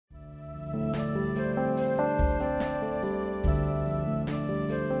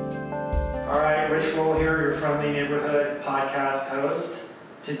Ritual here, your friendly neighborhood podcast host.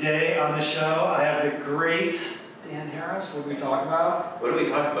 Today on the show, I have the great Dan Harris. What did we talk about? What did we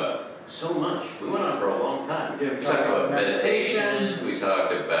talk about? So much. We went on for a long time. Yeah, we talked about meditation. We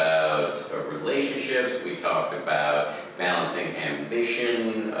talked about relationships. We talked about balancing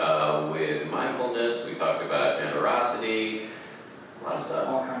ambition with mindfulness. We talked about generosity. A lot of stuff.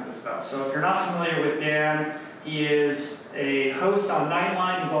 All kinds of stuff. So if you're not familiar with Dan, he is a host on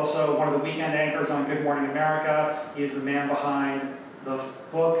Nightline. He's also one of the weekend anchors on Good Morning America. He is the man behind the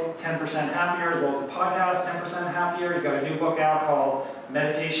book 10% Happier, as well as the podcast 10% Happier. He's got a new book out called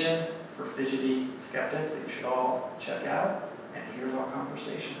Meditation for Fidgety Skeptics that you should all check out. And here's our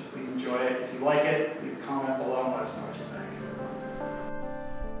conversation. Please enjoy it. If you like it, leave a comment below and let us know what you think.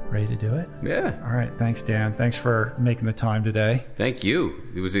 Ready to do it? Yeah. All right. Thanks, Dan. Thanks for making the time today. Thank you.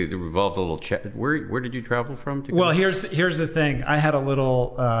 It revolved a little chat. Where did you travel from? Well, here's the thing. I had a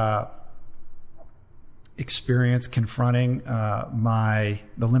little experience confronting the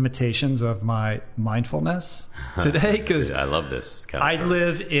limitations of my mindfulness today, because I love this kind of I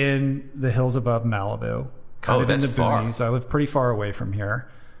live in the hills above Malibu, kind of in the boonies. I live pretty far away from here,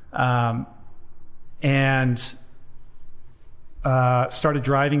 and started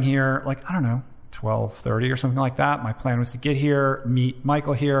driving here like, I don't know, 12:30 or something like that. My plan was to get here, meet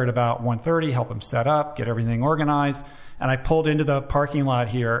Michael here at about 1:30, help him set up, get everything organized, and I pulled into the parking lot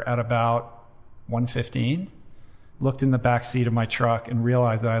here at about 1:15, looked in the back seat of my truck and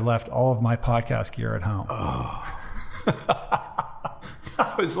realized that I left all of my podcast gear at home. Oh.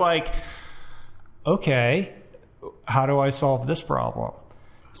 I was like, okay, how do I solve this problem?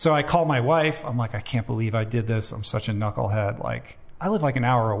 So I call my wife. I'm like, I can't believe I did this. I'm such a knucklehead. Like, I live like an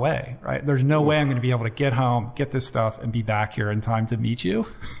hour away, right? There's no way I'm going to be able to get home, get this stuff, and be back here in time to meet you.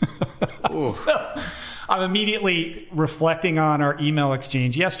 So I'm immediately reflecting on our email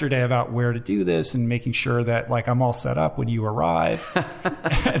exchange yesterday about where to do this and making sure that like I'm all set up when you arrive.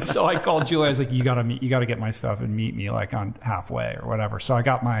 And so I called Julie. I was like, you got to get my stuff and meet me like on halfway or whatever. So I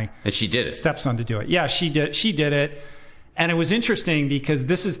got my she did it. Stepson to do it. Yeah, she did it. And it was interesting because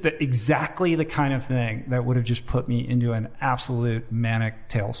this is exactly the kind of thing that would have just put me into an absolute manic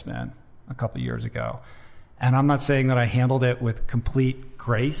tailspin a couple of years ago. And I'm not saying that I handled it with complete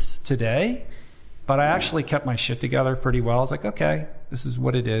grace today, but I actually kept my shit together pretty well. I was like, okay, this is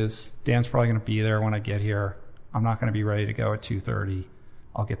what it is. Dan's probably going to be there when I get here. I'm not going to be ready to go at 2:30.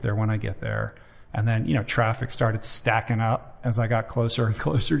 I'll get there when I get there. And then, traffic started stacking up as I got closer and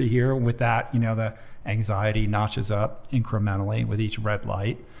closer to here. With that, the anxiety notches up incrementally with each red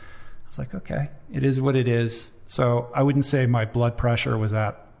light. I was like, okay, it is what it is. So I wouldn't say my blood pressure was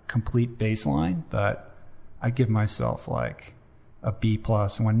at complete baseline, but I give myself like a B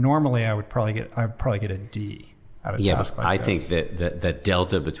plus, when normally I would probably get a D at a task like I this. think that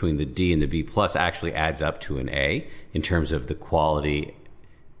delta between the D and the B plus actually adds up to an A in terms of the quality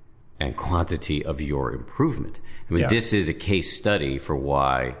and quantity of your improvement. I mean, This is a case study for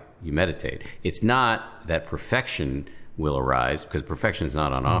why you meditate. It's not that perfection will arise, because perfection is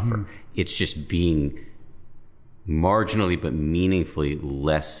not on offer. It's just being marginally but meaningfully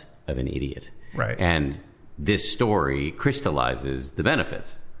less of an idiot. Right. And this story crystallizes the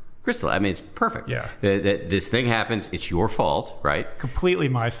benefits. I mean, it's perfect. Yeah. This thing happens. It's your fault, right? Completely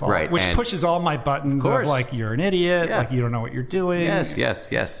my fault. Right. Which pushes all my buttons of like, you're an idiot, like you don't know what you're doing. Yes.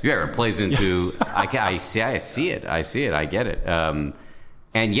 Yeah, it plays into, I see it. I get it.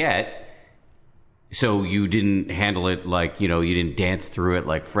 And yet, so you didn't handle it like, you didn't dance through it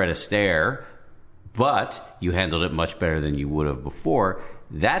like Fred Astaire, but you handled it much better than you would have before.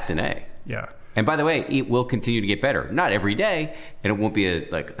 That's an A. Yeah. And by the way, it will continue to get better. Not every day, and it won't be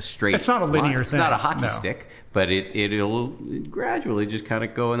a straight. It's not a linear thing. It's not a hockey stick, but it'll gradually just kind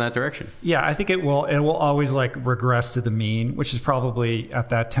of go in that direction. Yeah, I think it will. It will always like regress to the mean, which is probably at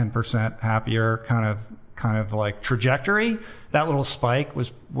that 10% happier kind of like trajectory. That little spike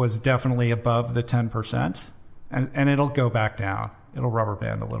was definitely above the 10%, and it'll go back down. It'll rubber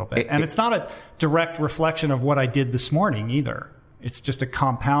band a little bit, and it's not a direct reflection of what I did this morning either. It's just a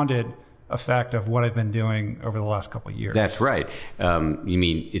compounded effect of what I've been doing over the last couple of years. That's right. You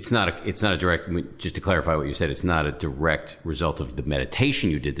mean it's not a direct, just to clarify what you said, it's not a direct result of the meditation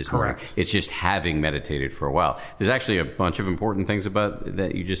you did this morning. It's just having meditated for a while. There's actually a bunch of important things about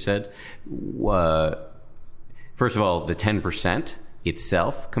that you just said. First of all, the 10%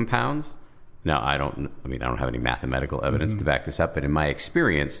 itself compounds. Now, I don't have any mathematical evidence to back this up, but in my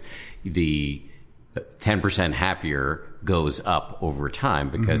experience, the 10% happier goes up over time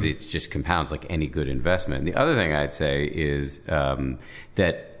because it just compounds like any good investment. The other thing I'd say is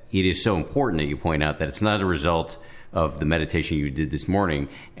that it is so important that you point out that it's not a result of the meditation you did this morning.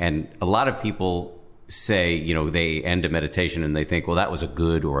 And a lot of people say, you know, they end a meditation and they think, well, that was a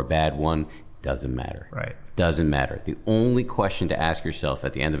good or a bad one. Doesn't matter. Right. Doesn't matter. The only question to ask yourself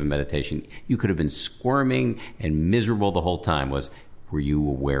at the end of a meditation, you could have been squirming and miserable the whole time, was, were you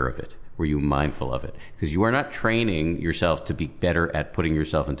aware of it? Were you mindful of it? Because you are not training yourself to be better at putting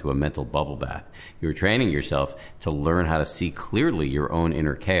yourself into a mental bubble bath. You're training yourself to learn how to see clearly your own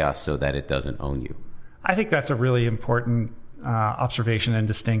inner chaos so that it doesn't own you. I think that's a really important observation and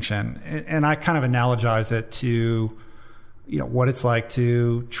distinction. And I kind of analogize it to, you know, what it's like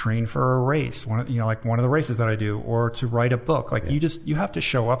to train for a race, like one of the races that I do, or to write a book. Like you have to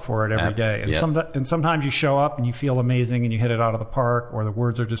show up for it every day. And sometimes you show up and you feel amazing and you hit it out of the park, or the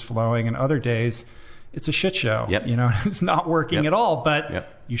words are just flowing, and other days it's a shit show. You know, it's not working at all, but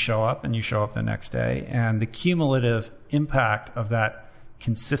you show up and you show up the next day, and the cumulative impact of that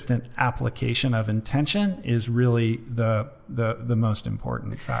consistent application of intention is really the most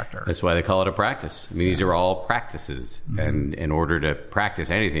important factor. That's why they call it a practice. I mean, these are all practices. Mm-hmm. And in order to practice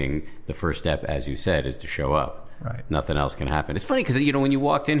anything, the first step, as you said, is to show up. Right. Nothing else can happen. It's funny because, you know, when you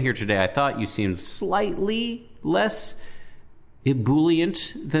walked in here today, I thought you seemed slightly less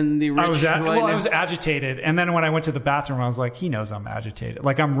ebullient than the original. I was agitated, and then when I went to the bathroom, I was like, he knows I'm agitated.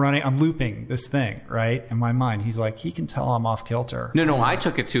 Like I'm looping this thing, right? In my mind, he's like, he can tell I'm off kilter. No, I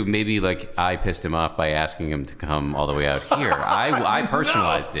took it to maybe like I pissed him off by asking him to come all the way out here. I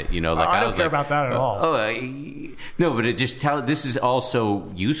personalized it, you know, like I don't was care like, about that at all. No, but it just this is also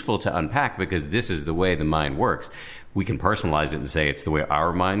useful to unpack, because this is the way the mind works. We can personalize it and say it's the way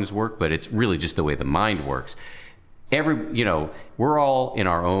our minds work, but it's really just the way the mind works. We're all in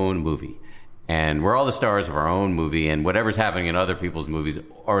our own movie, and we're all the stars of our own movie, and whatever's happening in other people's movies is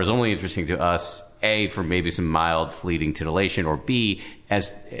only interesting to us, A, for maybe some mild fleeting titillation, or B,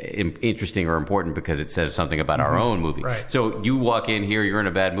 as interesting or important because it says something about our own movie. Right. So you walk in here, you're in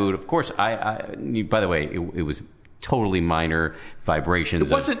a bad mood. Of course, by the way, it was totally minor vibrations.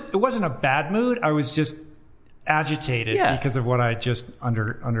 It wasn't a bad mood. I was just agitated because of what I just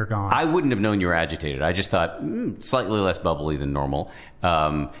undergone. I wouldn't have known you were agitated. I just thought slightly less bubbly than normal.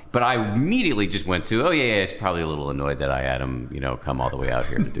 But I immediately just went to, it's probably a little annoyed that I had him, come all the way out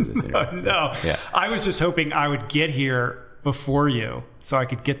here to do this interview. No. Yeah. I was just hoping I would get here before you, so I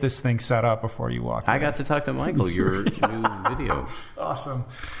could get this thing set up before you walked in. I got to talk to Michael, your new video. Awesome.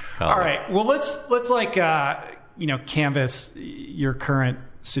 All right. Well, let's canvas your current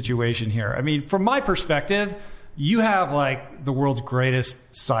situation here. I mean, from my perspective, you have like the world's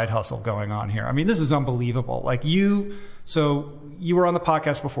greatest side hustle going on here. I mean, this is unbelievable. So you were on the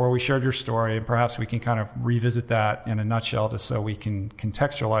podcast before, we shared your story, and perhaps we can kind of revisit that in a nutshell just so we can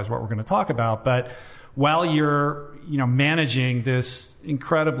contextualize what we're going to talk about. But while you're, managing this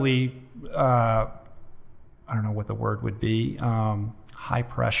incredibly, I don't know what the word would be, high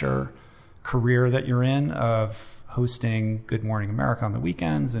pressure career that you're in of hosting Good Morning America on the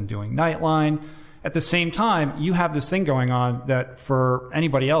weekends and doing Nightline. At the same time, you have this thing going on that for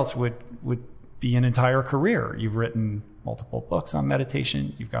anybody else would be an entire career. You've written multiple books on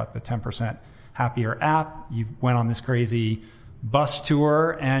meditation. You've got the 10% Happier app. You've went on this crazy bus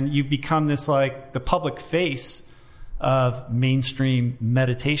tour, and you've become this like the public face of mainstream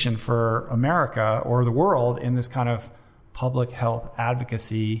meditation for America or the world in this kind of public health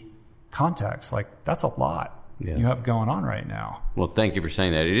advocacy context. Like, that's a lot. You have going on right now. Well, thank you for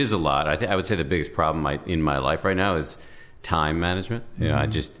saying that. It is a lot. I would say the biggest problem in my life right now is time management. I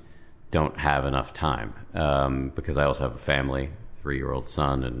just don't have enough time because I also have a family, 3-year-old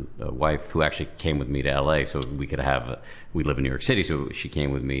son, and a wife who actually came with me to LA so we could we live in New York City, so she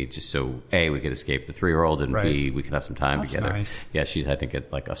came with me just so A, we could escape the 3-year-old, and B, we could have some time together. Nice. Yeah, she's I think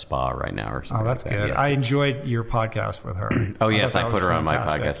at like a spa right now or something. Oh, that's like that. good. Yes. I enjoyed your podcast with her. Oh yes, I put her on my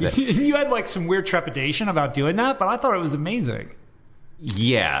podcast. You had like some weird trepidation about doing that, but I thought it was amazing.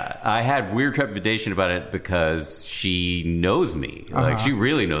 Yeah, I had weird trepidation about it because she knows me. Like, she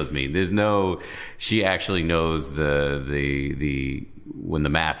really knows me. She actually knows the when the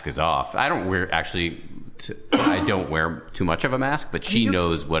mask is off. I don't wear too much of a mask, but she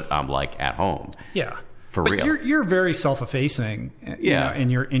knows what I'm like at home. Yeah. For real. You're very self-effacing, in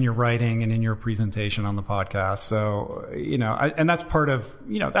your writing and in your presentation on the podcast. So, and that's part of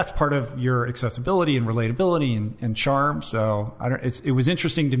your accessibility and relatability and charm. So it was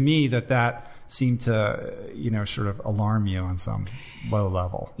interesting to me that seemed to, sort of alarm you on some low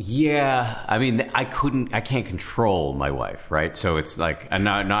level. Yeah. I mean, I can't control my wife, right? So it's like,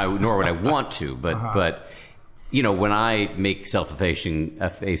 nor would I want to, but when I make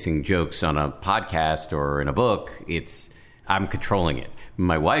self-effacing jokes on a podcast or in a book, I'm controlling it.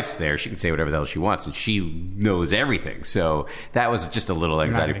 my wife's there, she can say whatever the hell she wants, and she knows everything. So that was just a little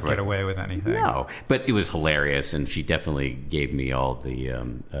anxiety. You're not going to get away with anything. No, but it was hilarious, and she definitely gave me all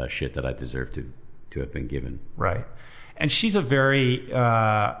the shit that I deserved to have been given. Right. And she's a very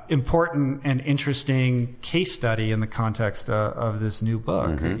important and interesting case study in the context of this new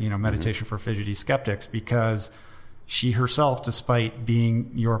book, Meditation for Fidgety Skeptics, because she herself, despite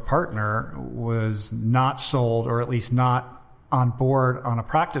being your partner, was not sold, or at least not on board on a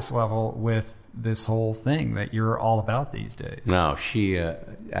practice level with this whole thing that you're all about these days. No, she.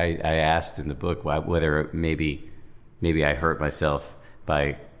 I asked in the book whether maybe I hurt myself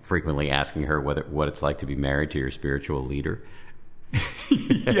by frequently asking her what it's like to be married to your spiritual leader.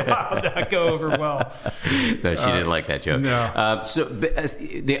 Yeah, that'd go over well. No, she didn't like that joke. No. So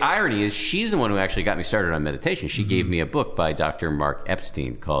the irony is, she's the one who actually got me started on meditation. She gave me a book by Dr. Mark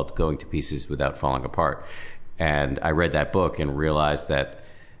Epstein called Going to Pieces Without Falling Apart. And I read that book and realized that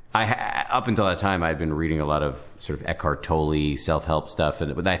up until that time, I'd been reading a lot of sort of Eckhart Tolle self-help stuff,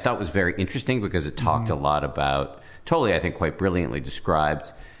 and I thought it was very interesting because it talked a lot about Tolle. I think quite brilliantly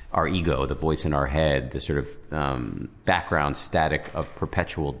describes our ego, the voice in our head, the sort of background static of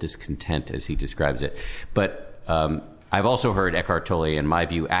perpetual discontent, as he describes it. But I've also heard Eckhart Tolle, in my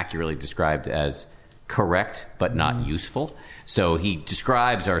view, accurately described as correct but not useful. So he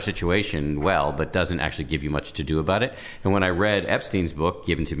describes our situation well, but doesn't actually give you much to do about it. And when I read Epstein's book,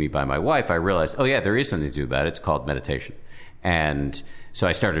 given to me by my wife, I realized, oh yeah, there is something to do about it. It's called meditation. And so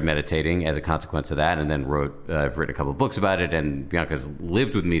I started meditating as a consequence of that, and then I've written a couple of books about it, and Bianca's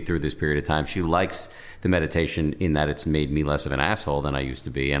lived with me through this period of time. She likes the meditation in that it's made me less of an asshole than I used to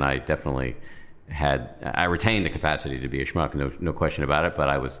be, and I definitely I retained the capacity to be a schmuck, no question about it, but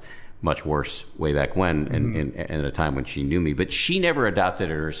I was much worse way back when, in a time when she knew me. But she never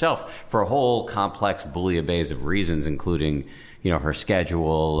adopted it herself for a whole complex bouillabaisse of reasons, including, her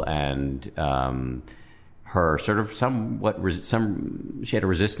schedule and her sort of she had a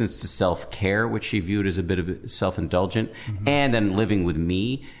resistance to self-care, which she viewed as a bit of self-indulgent. And then living with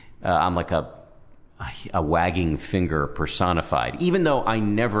me, I'm like a wagging finger personified, even though I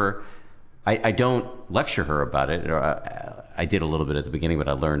don't lecture her about it. I did a little bit at the beginning, but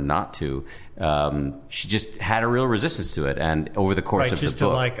I learned not to. She just had a real resistance to it, and over the course of the book, just to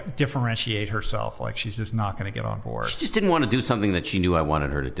like differentiate herself, like she's just not going to get on board. She just didn't want to do something that she knew I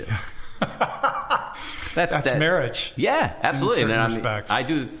wanted her to do. That's marriage. Yeah, absolutely. In and certain respects. I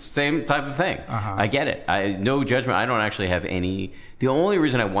do the same type of thing. I get it. No judgment. I don't actually have any. The only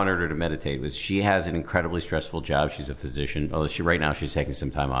reason I wanted her to meditate was she has an incredibly stressful job. She's a physician. Although right now she's taking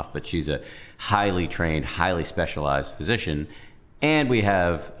some time off, but she's a highly trained, highly specialized physician. And we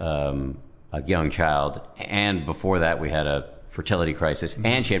have a young child. And before that, we had a fertility crisis,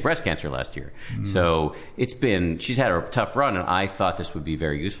 and she had breast cancer last year. So she's had a tough run, and I thought this would be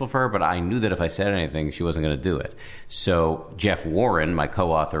very useful for her, but I knew that if I said anything, she wasn't going to do it. So Jeff Warren, my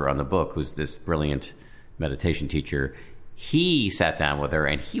co-author on the book, who's this brilliant meditation teacher, he sat down with her,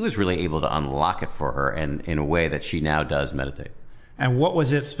 and he was really able to unlock it for her, and in a way that she now does meditate. And what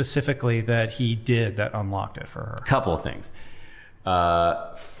was it specifically that he did that unlocked it for her? A couple of things.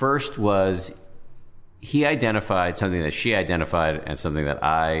 First was, he identified something that she identified and something that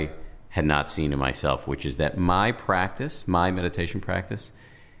I had not seen in myself, which is that my meditation practice,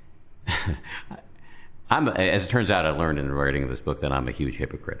 as it turns out, I learned in the writing of this book that I'm a huge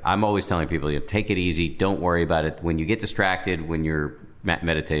hypocrite. I'm always telling people, take it easy, don't worry about it. When you get distracted, when you're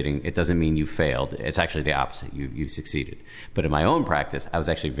meditating, it doesn't mean you failed. It's actually the opposite. You've succeeded. But in my own practice, I was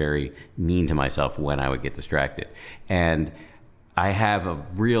actually very mean to myself when I would get distracted. And I have a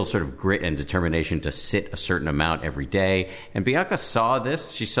real sort of grit and determination to sit a certain amount every day. And Bianca saw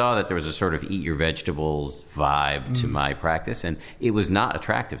this. She saw that there was a sort of eat your vegetables vibe to my practice, and it was not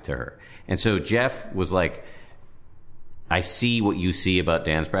attractive to her. And so Jeff was like, I see what you see about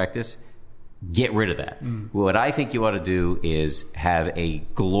Dan's practice. Get rid of that. What I think you ought to do is have a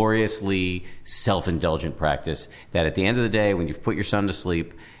gloriously self-indulgent practice that at the end of the day, when you've put your son to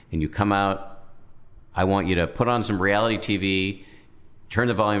sleep and you come out, I want you to put on some reality TV, turn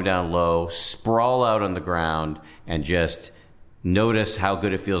the volume down low, sprawl out on the ground, and just notice how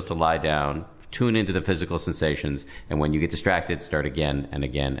good it feels to lie down, tune into the physical sensations, and when you get distracted, start again and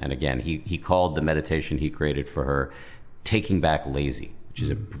again and again. He called the meditation he created for her Taking Back Lazy, which is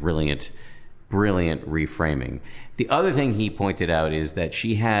a brilliant reframing. The other thing he pointed out is that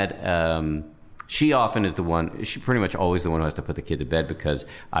she had, she often is the one, she pretty much always the one who has to put the kid to bed because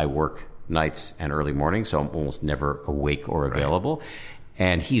I work nights and early mornings, so I'm almost never awake or available. Right.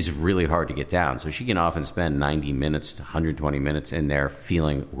 And he's really hard to get down. So she can often spend 90 minutes to 120 minutes in there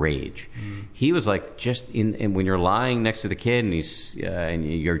feeling rage. He was like, just in when you're lying next to the kid and and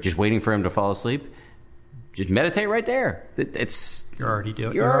you're just waiting for him to fall asleep, just meditate right there. You're already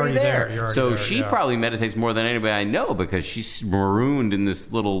doing. You're already there. So she probably meditates more than anybody I know, because she's marooned in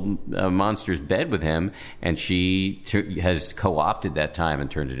this little monster's bed with him, and she has co-opted that time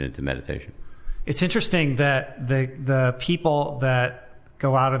and turned it into meditation. It's interesting that the people that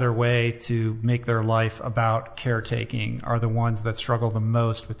go out of their way to make their life about caretaking are the ones that struggle the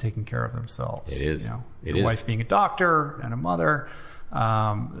most with taking care of themselves. It is. Your wife being a doctor and a mother,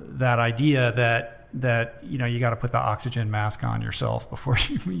 that idea that you got to put the oxygen mask on yourself before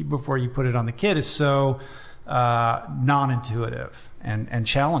you put it on the kid is so non-intuitive and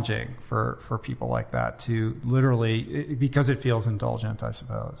challenging for people like that to literally, because it feels indulgent, I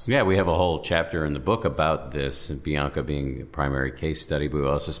suppose. Yeah, we have a whole chapter in the book about this, Bianca being a primary case study, but we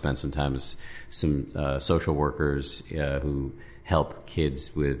also spent some time with some social workers who help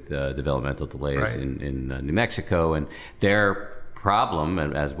kids with developmental delays in New Mexico, and their problem,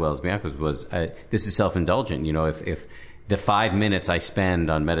 and as well as Bianca's, was this is self-indulgent. If the 5 minutes I spend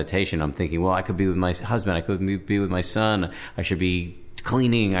on meditation, I'm thinking, well, I could be with my husband, I could be with my son, I should be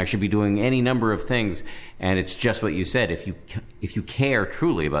cleaning, I should be doing any number of things. And it's just what you said. If you care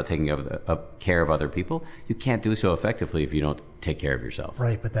truly about taking care of other people, you can't do so effectively if you don't take care of yourself.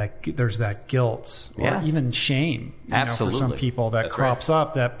 Right, but there's that guilt or even shame Absolutely. For some people that crops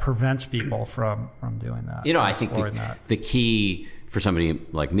up that prevents people from doing that. I think the key for somebody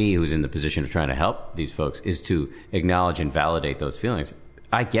like me who's in the position of trying to help these folks is to acknowledge and validate those feelings.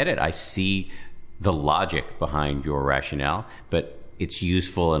 I get it. I see the logic behind your rationale, but it's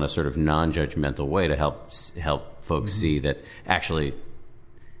useful in a sort of non-judgmental way to help folks see that actually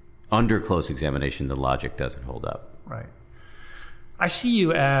under close examination the logic doesn't hold up. Right. I see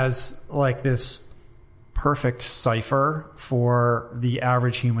you as like this perfect cipher for the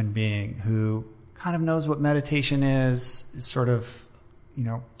average human being who kind of knows what meditation is sort of,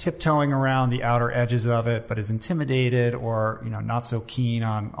 tiptoeing around the outer edges of it, but is intimidated or, not so keen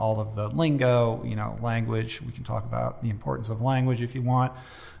on all of the lingo, language. We can talk about the importance of language if you want.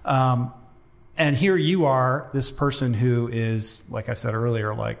 And here you are, this person who is, like I said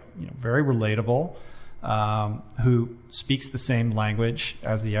earlier, very relatable, who speaks the same language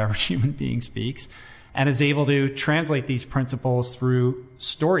as the average human being speaks, and is able to translate these principles through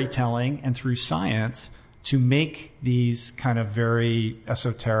storytelling and through science to make these kind of very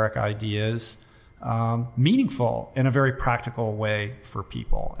esoteric ideas meaningful in a very practical way for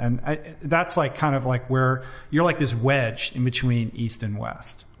people. And that's kind of where you're like this wedge in between East and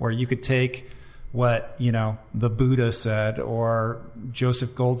West, where you could take what, the Buddha said or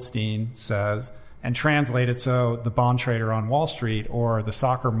Joseph Goldstein says and translate it so the bond trader on Wall Street or the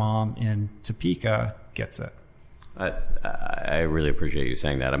soccer mom in Topeka gets it. I really appreciate you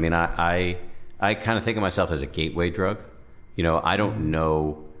saying that. I mean, I kind of think of myself as a gateway drug. I don't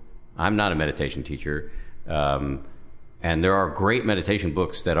know. I'm not a meditation teacher. And there are great meditation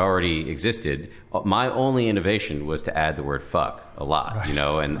books that already existed. My only innovation was to add the word fuck a lot,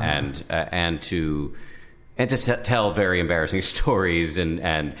 and to tell very embarrassing stories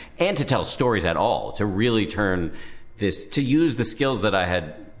and to tell stories at all, to really turn this, to use the skills that I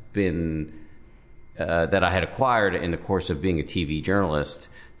had acquired in the course of being a TV journalist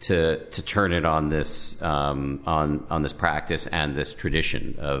to turn it on this on this practice and this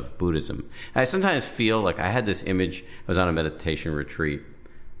tradition of Buddhism. And I sometimes feel like I had this image. I was on a meditation retreat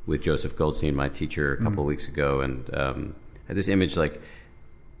with Joseph Goldstein, my teacher, a couple of weeks ago, and I had this image like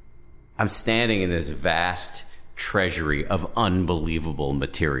I'm standing in this vast treasury of unbelievable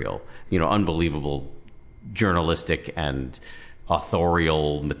material, unbelievable journalistic and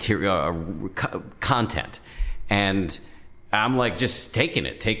authorial material content, and I'm like just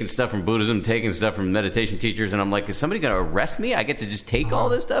taking stuff from Buddhism, taking stuff from meditation teachers, and I'm like, is somebody going to arrest me? I get to just take all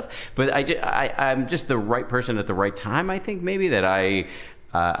this stuff, but I'm just the right person at the right time. I think maybe that I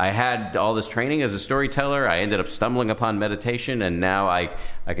had all this training as a storyteller. I ended up stumbling upon meditation, and now I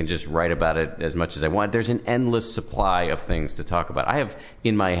can just write about it as much as I want. There's an endless supply of things to talk about. I have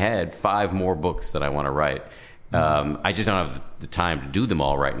in my head 5 more books that I want to write. I just don't have the time to do them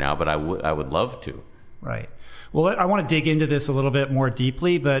all right now, but I would love to. Right. Well, I want to dig into this a little bit more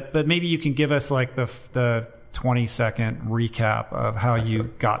deeply, but maybe you can give us like the 20-second recap of how you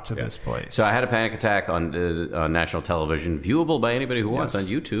got to this place. So I had a panic attack on national television, viewable by anybody who wants on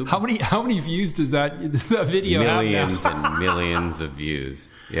YouTube. How many views does that video have? Millions and millions of views.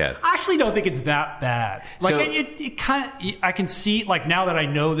 Yes. I actually don't think it's that bad. Like, it kind of, I can see, like, now that I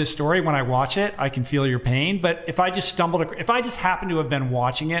know this story, when I watch it, I can feel your pain. But if I just happened to have been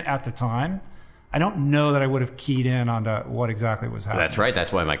watching it at the time, I don't know that I would have keyed in onto what exactly was happening. That's right.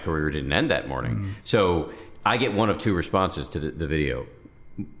 That's why my career didn't end that morning. So I get one of two responses to the video.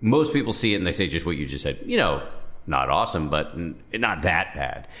 Most people see it and they say just what you just said. Not awesome, but not that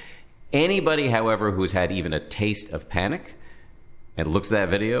bad. Anybody, however, who's had even a taste of panic and looks at that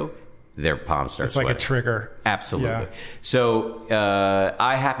video, their palms start sweating. It's like a trigger. Absolutely. Yeah. So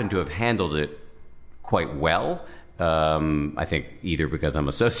I happen to have handled it quite well. I think either because I'm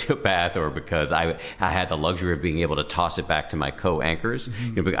a sociopath or because I had the luxury of being able to toss it back to my co-anchors.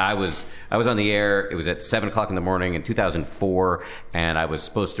 I was on the air. It was at 7:00 in the morning in 2004, and I was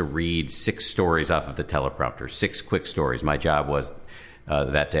supposed to read 6 stories off of the teleprompter, 6 quick stories. My job was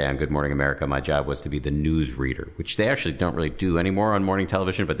that day on Good Morning America. My job was to be the news reader, which they actually don't really do anymore on morning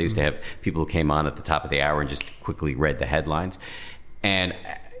television. But they used to have people who came on at the top of the hour and just quickly read the headlines. And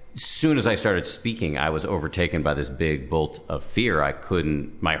as soon as I started speaking, I was overtaken by this big bolt of fear.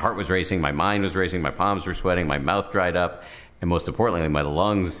 My heart was racing, my mind was racing, my palms were sweating, my mouth dried up, and most importantly, my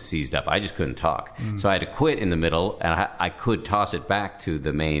lungs seized up. I just couldn't talk. So I had to quit in the middle, and I could toss it back to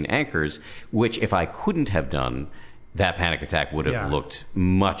the main anchors, which if I couldn't have done, that panic attack would have looked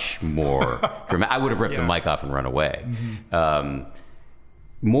much more dramatic. I would have ripped the mic off and run away.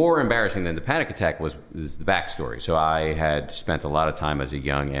 More embarrassing than the panic attack was the backstory. So I had spent a lot of time as a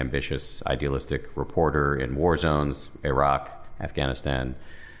young, ambitious, idealistic reporter in war zones, Iraq, Afghanistan,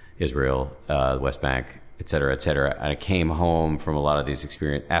 Israel, the West Bank, et cetera, et cetera. And I came home from a lot of these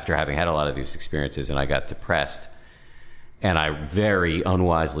after having had a lot of these experiences, and I got depressed. And I very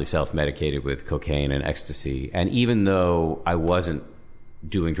unwisely self-medicated with cocaine and ecstasy. And even though I wasn't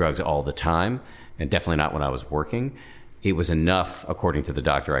doing drugs all the time, and definitely not when I was working, it was enough, according to the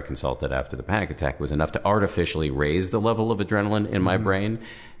doctor I consulted after the panic attack, it was enough to artificially raise the level of adrenaline in my brain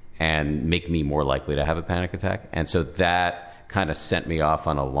and make me more likely to have a panic attack. And so that kind of sent me off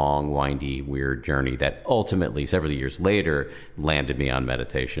on a long, windy, weird journey that ultimately, several years later, landed me on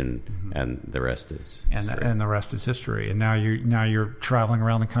meditation, and the rest is history. And the rest is history. And now you're traveling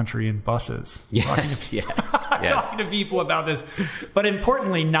around the country in buses. Yes. Talking to people about this. But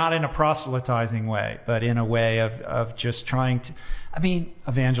importantly, not in a proselytizing way, but in a way of just trying to,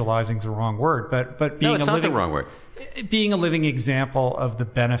 evangelizing is the wrong word, but being it's not the wrong word. Being a living example of the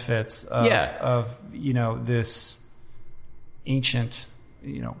benefits of this ancient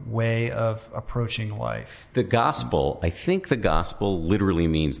way of approaching life. I think the gospel literally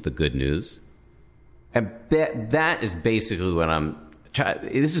means the good news. And that is basically what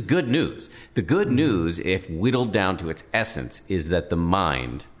this is good news. The good news, if whittled down to its essence, is that the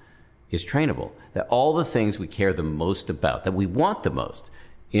mind is trainable. That all the things we care the most about, that we want the most,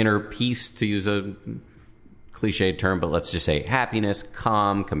 inner peace, to use a cliched term, but let's just say happiness,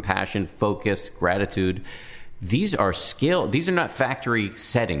 calm, compassion, focus, gratitude, these are these are not factory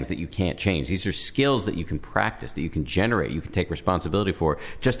settings that you can't change. These are skills that you can practice, that you can generate, you can take responsibility for,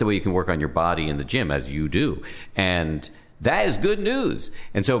 just the way you can work on your body in the gym, as you do. And that is good news.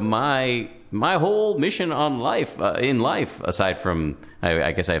 And so my whole mission in life, aside from,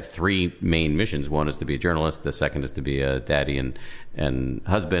 I guess I have 3 main missions. One is to be a journalist. The second is to be a daddy and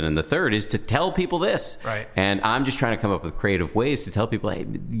husband. And the third is to tell people this. Right. And I'm just trying to come up with creative ways to tell people, hey,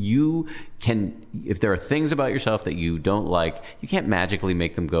 you can, if there are things about yourself that you don't like, you can't magically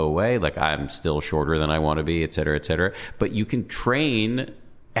make them go away. Like, I'm still shorter than I want to be, et cetera, et cetera. But you can train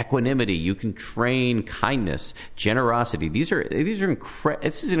equanimity, you can train kindness, generosity. This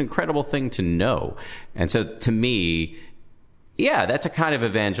is an incredible thing to know. And so to me, that's a kind of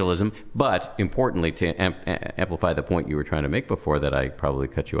evangelism, but importantly, to amplify the point you were trying to make before that I probably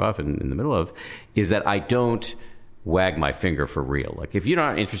cut you off in the middle of, is that I don't wag my finger for real. Like, if you're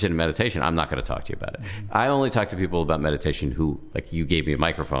not interested in meditation, I'm not going to talk to you about it. I only talk to people about meditation who, like, you gave me a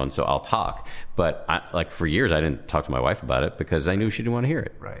microphone, so I'll talk. But for years, I didn't talk to my wife about it because I knew she didn't want to hear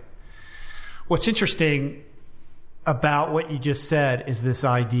it. Right. What's interesting about what you just said is this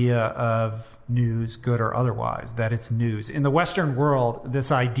idea of news, good or otherwise, that it's news. In the Western world,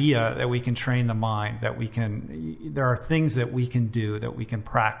 this idea that we can train the mind, there are things that we can do, that we can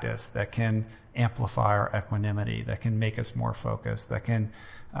practice, that can amplify our equanimity, that can make us more focused, that can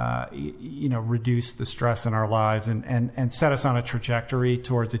reduce the stress in our lives and set us on a trajectory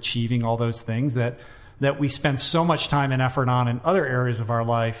towards achieving all those things that we spend so much time and effort on in other areas of our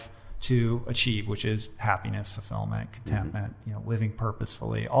life to achieve, which is happiness, fulfillment, contentment, living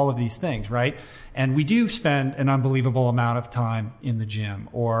purposefully, all of these things, right? And we do spend an unbelievable amount of time in the gym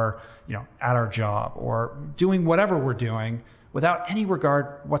or, at our job or doing whatever we're doing without any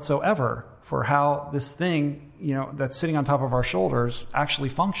regard whatsoever for how this thing, that's sitting on top of our shoulders actually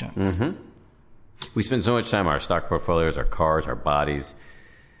functions. Mm-hmm. We spend so much time on our stock portfolios, our cars, our bodies,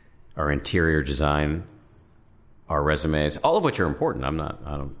 our interior design, our resumes, all of which are important.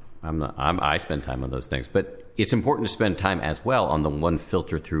 I spend time on those things, but it's important to spend time as well on the one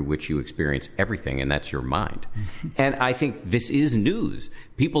filter through which you experience everything, and that's your mind. And I think this is news.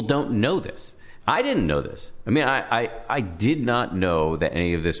 People don't know this. I didn't know this. I mean, I did not know that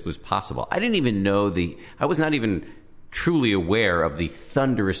any of this was possible. I didn't even know I was not even truly aware of the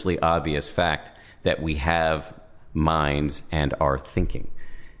thunderously obvious fact that we have minds and are thinking.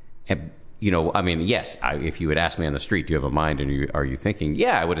 And, yes, if you had asked me on the street, do you have a mind and are you thinking?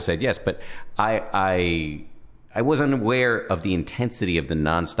 Yeah, I would have said yes, but I was unaware of the intensity of the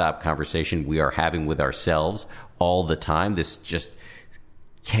nonstop conversation we are having with ourselves all the time, this just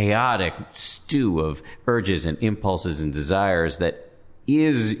chaotic stew of urges and impulses and desires that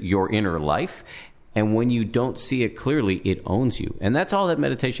is your inner life. And when you don't see it clearly, it owns you. And that's all that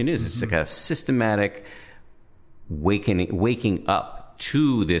meditation is. It's like a systematic waking up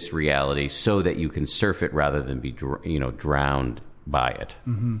to this reality so that you can surf it rather than be drowned by it.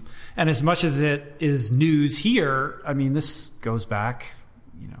 Mm-hmm. And as much as it is news here, I mean, this goes back,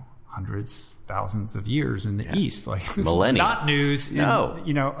 hundreds, thousands of years in the East. Like, this millennia. Is not news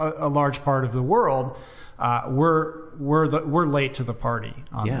in a large part of the world. We're late to the party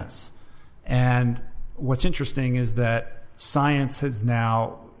on this. And what's interesting is that science has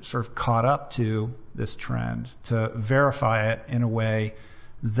now sort of caught up to this trend to verify it in a way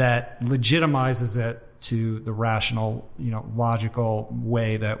that legitimizes it to the rational, logical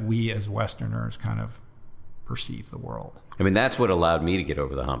way that we as Westerners kind of perceive the world. I mean, that's what allowed me to get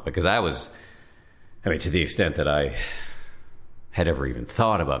over the hump, because to the extent that I had ever even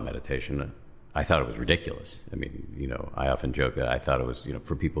thought about meditation, I thought it was ridiculous. I mean, I often joke that I thought it was,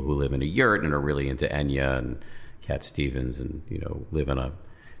 for people who live in a yurt and are really into Enya and Cat Stevens and, live in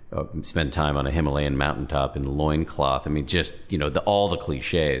spend time on a Himalayan mountaintop in loincloth. I mean, just, all the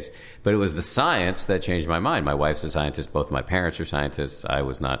cliches. But it was the science that changed my mind. My wife's a scientist. Both my parents are scientists. I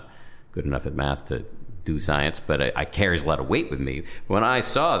was not good enough at math to do science, but it carries a lot of weight with me. When I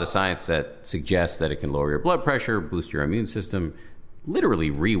saw the science that suggests that it can lower your blood pressure, boost your immune system,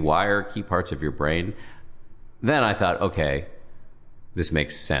 literally rewire key parts of your brain, then I thought, okay, this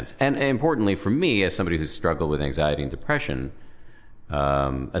makes sense. And importantly for me, as somebody who's struggled with anxiety and depression,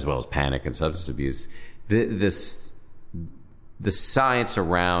 as well as panic and substance abuse, the science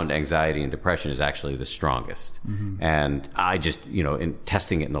around anxiety and depression is actually the strongest. Mm-hmm. And I just, in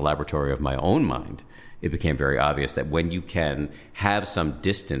testing it in the laboratory of my own mind, it became very obvious that when you can have some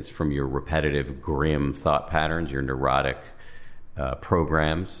distance from your repetitive, grim thought patterns, your neurotic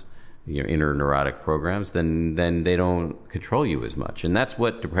programs, your inner neurotic programs, then they don't control you as much. And that's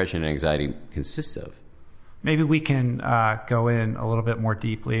what depression and anxiety consists of. Maybe we can go in a little bit more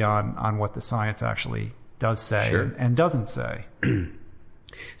deeply on what the science actually does say and doesn't say.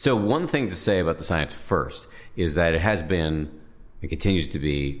 So one thing to say about the science first is that it has been and continues to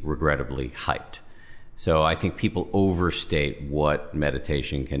be regrettably hyped. So I think people overstate what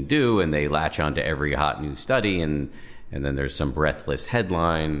meditation can do, and they latch onto every hot new study, and then there's some breathless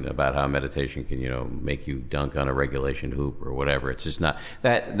headline about how meditation can, make you dunk on a regulation hoop or whatever. It's just not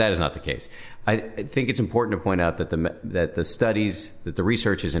that is not the case. I think it's important to point out that the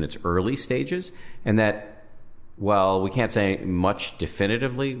research is in its early stages, and that while we can't say much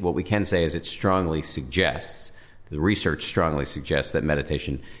definitively, what we can say is the research strongly suggests that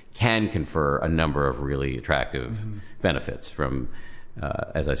meditation can confer a number of really attractive benefits from,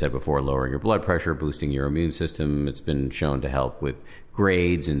 as I said before, lowering your blood pressure, boosting your immune system. It's been shown to help with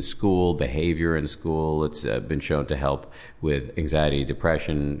grades in school, behavior in school. It's been shown to help with anxiety,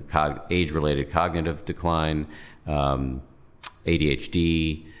 depression, age-related cognitive decline,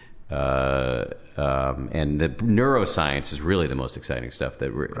 ADHD, and the neuroscience is really the most exciting stuff.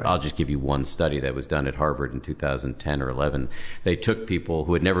 I'll just give you one study that was done at Harvard in 2010 or 11. They took people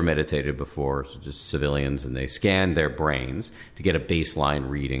who had never meditated before, so just civilians, and they scanned their brains to get a baseline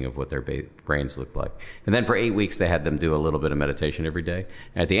reading of what their brains looked like. And then for 8 weeks, they had them do a little bit of meditation every day.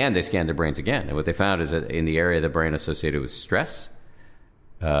 And at the end, they scanned their brains again. And what they found is that in the area of the brain associated with stress,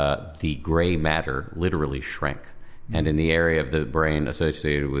 the gray matter literally shrank. And in the area of the brain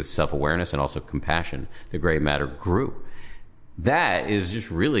associated with self-awareness and also compassion, the gray matter grew. That is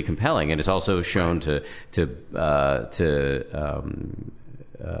just really compelling, and it's also shown to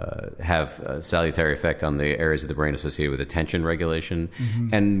have a salutary effect on the areas of the brain associated with attention regulation.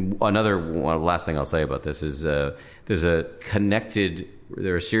 And last thing I'll say about this is there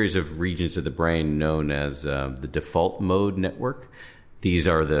are a series of regions of the brain known as the default mode network. These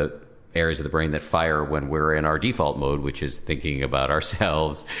are the areas of the brain that fire when we're in our default mode, which is thinking about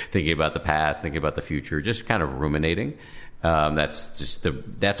ourselves, thinking about the past, thinking about the future, just kind of ruminating.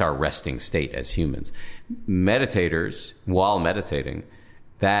 That's our resting state as humans. Meditators, while meditating,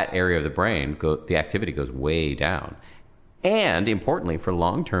 that area of the brain, the activity goes way down. And importantly, for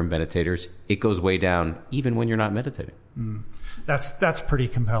long-term meditators, it goes way down even when you're not meditating. That's pretty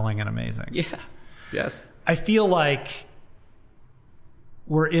compelling and amazing. Yeah. Yes. I feel like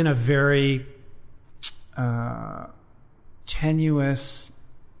we're in a very tenuous,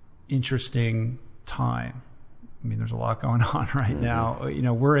 interesting time. I mean, there's a lot going on right now. You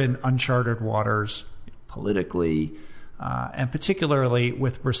know, we're in uncharted waters politically, and particularly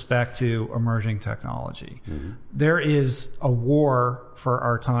with respect to emerging technology. There is a war for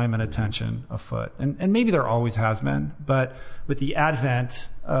our time and attention afoot. And maybe there always has been, but with the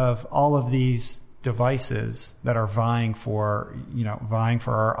advent of all of these devices that are vying for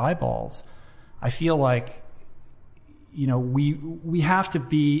our eyeballs, I feel like,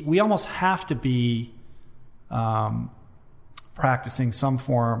 we almost have to be practicing some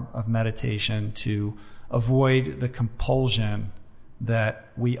form of meditation to avoid the compulsion that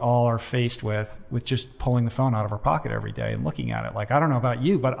we all are faced with just pulling the phone out of our pocket every day and looking at it. Like, I don't know about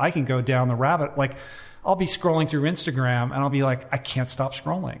you, but I can go down the rabbit. Like, I'll be scrolling through Instagram and I'll be like, I can't stop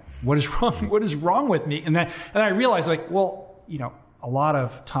scrolling. What is wrong? What is wrong with me? And I realize, like, well, a lot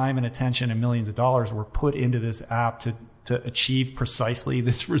of time and attention and millions of dollars were put into this app to achieve precisely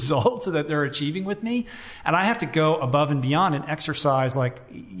this result that they're achieving with me. And I have to go above and beyond and exercise, like,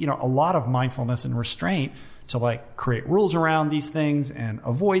 a lot of mindfulness and restraint to, like, create rules around these things and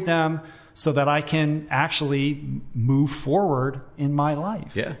avoid them so that I can actually move forward in my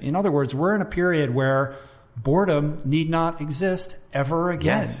life. Yeah. In other words, we're in a period where boredom need not exist ever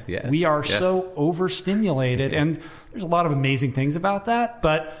again. Yes, we are so overstimulated, and there's a lot of amazing things about that.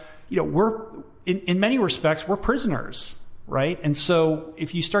 But, we're in many respects, we're prisoners, right? And so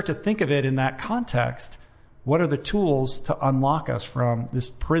if you start to think of it in that context, what are the tools to unlock us from this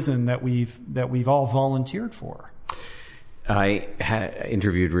prison that we've all volunteered for? I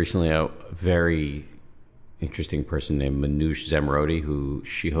interviewed recently a very interesting person named Manoush Zomorodi,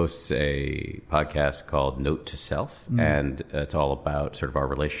 she hosts a podcast called Note to Self, and it's all about sort of our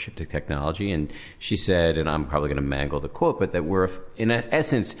relationship to technology. And she said, and I'm probably going to mangle the quote, but that we're in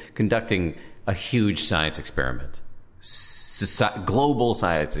essence conducting a huge science experiment, global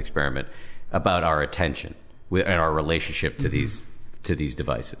science experiment about our attention and our relationship to these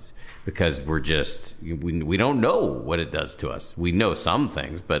devices, because we don't know what it does to us. We know some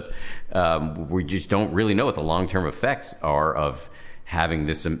things, but we just don't really know what the long-term effects are of having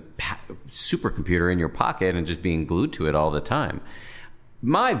this supercomputer in your pocket and just being glued to it all the time.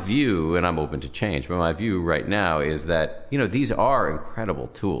 My view, and I'm open to change, but my view right now is that, these are incredible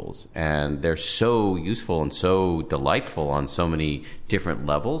tools, and they're so useful and so delightful on so many different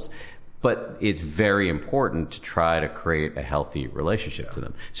levels. But it's very important to try to create a healthy relationship to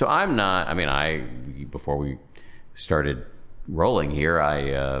them. So before we started rolling here,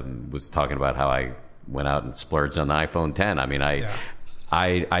 I was talking about how I went out and splurged on the iPhone 10.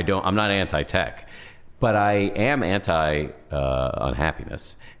 I'm not anti-tech, but I am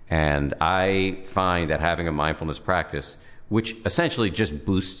anti-unhappiness. And I find that having a mindfulness practice, which essentially just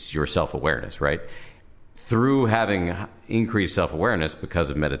boosts your self-awareness, right? Through having increased self-awareness because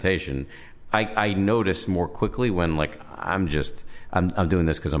of meditation, I notice more quickly when, like, I'm doing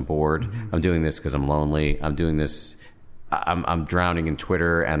this because I'm bored. I'm doing this because I'm lonely. I'm doing this. I'm drowning in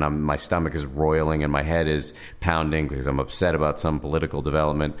Twitter, and my stomach is roiling and my head is pounding because I'm upset about some political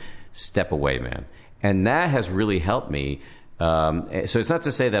development. Step away, man. And that has really helped me. So it's not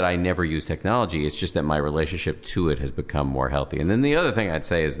to say that I never use technology. It's just that my relationship to it has become more healthy. And then the other thing I'd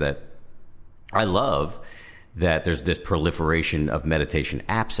say is that I love that there's this proliferation of meditation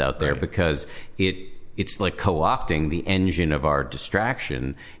apps out there, because it's like co-opting the engine of our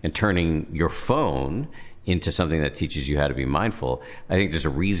distraction and turning your phone into something that teaches you how to be mindful. I think there's a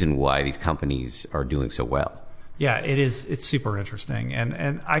reason why these companies are doing so well. Yeah, it is. It's super interesting.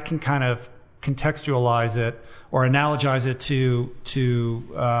 And I can kind of contextualize it or analogize it to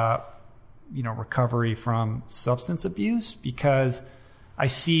recovery from substance abuse, because I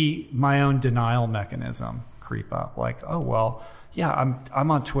see my own denial mechanism creep up. Like, oh, well, yeah,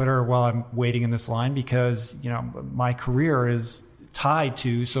 I'm on Twitter while I'm waiting in this line because, my career is tied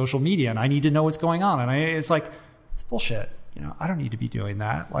to social media and I need to know what's going on. And it's bullshit. I don't need to be doing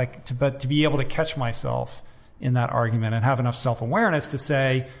that. But to be able to catch myself in that argument and have enough self-awareness to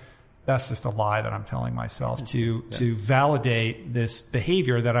say, that's just a lie that I'm telling myself, to validate this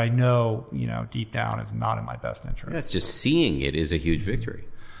behavior that I know, deep down is not in my best interest. That's just seeing it is a huge victory.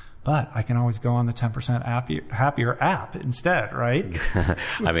 But I can always go on the 10% happier app instead, right?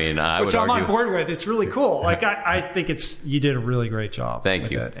 I mean, which I'm on board with. It's really cool. I think you did a really great job.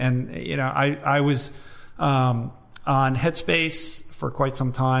 Thank you. It. And I was on Headspace for quite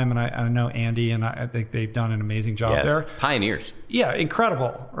some time, and I know Andy, and I think they've done an amazing job there. Pioneers. Yeah,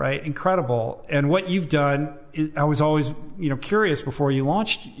 incredible, right? Incredible. And what you've done, I was always curious before you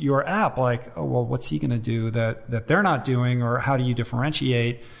launched your app, what's he going to do that they're not doing, or how do you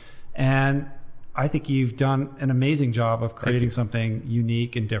differentiate? And I think you've done an amazing job of creating something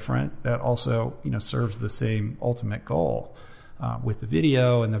unique and different that also, serves the same ultimate goal with the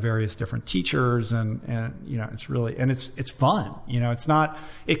video and the various different teachers. And it's really, and it's fun. It's not,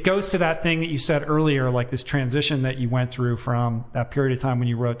 it goes to that thing that you said earlier, like this transition that you went through from that period of time when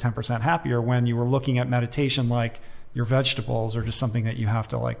you wrote 10% Happier, when you were looking at meditation like your vegetables, or just something that you have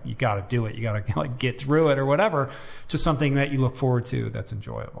to you got to do it, you got to get through it or whatever, to something that you look forward to that's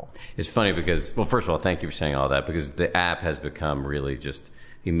enjoyable. It's funny because, well, first of all, thank you for saying all that, because the app has become really just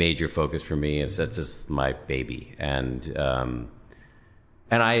a major focus for me. It's just my baby, and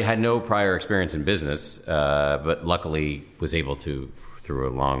I had no prior experience in business, but luckily was able to, through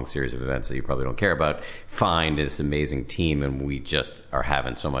a long series of events that you probably don't care about, find this amazing team, and we just are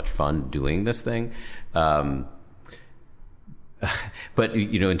having so much fun doing this thing. But,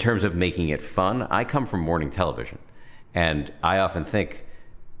 in terms of making it fun, I come from morning television. And I often think,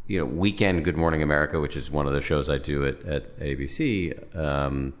 Weekend Good Morning America, which is one of the shows I do at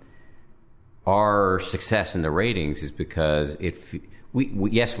ABC, our success in the ratings is because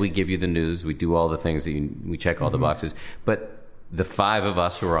we give you the news, we do all the things that we check all the boxes, but the five of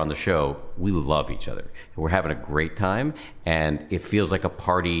us who are on the show, we love each other. We're having a great time, and it feels like a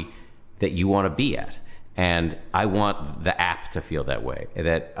party that you want to be at. And I want the app to feel that way,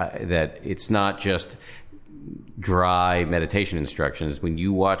 that it's not just dry meditation instructions. When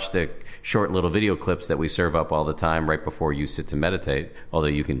you watch the short little video clips that we serve up all the time right before you sit to meditate, although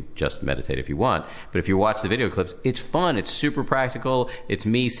you can just meditate if you want, but if you watch the video clips, it's fun, it's super practical, it's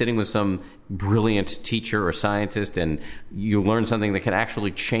me sitting with some brilliant teacher or scientist, and you learn something that can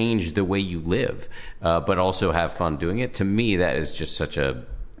actually change the way you live, but also have fun doing it. To me, that is just such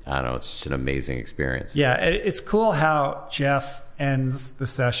it's just an amazing experience. Yeah, it's cool how Jeff ends the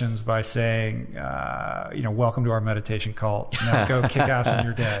sessions by saying, welcome to our meditation cult. Now go kick ass in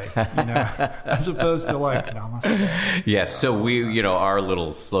your day, as opposed to namaste. Yes, so we, our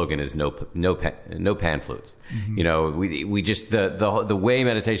little slogan is no pan flutes. Mm-hmm. We just, the way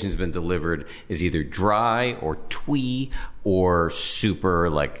meditation has been delivered is either dry or twee or super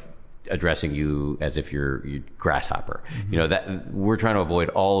addressing you as if you're grasshopper. Mm-hmm. That we're trying to avoid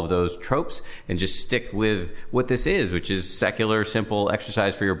all of those tropes and just stick with what this is, which is secular, simple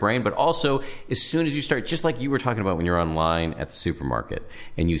exercise for your brain. But also, as soon as you start, just like you were talking about when you're online at the supermarket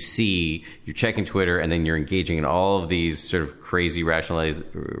and you're checking Twitter and then you're engaging in all of these sort of crazy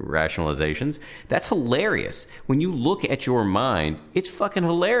rationalizations, that's hilarious. When you look at your mind, it's fucking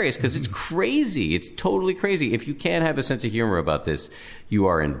hilarious because it's crazy. It's totally crazy. If you can't have a sense of humor about this, you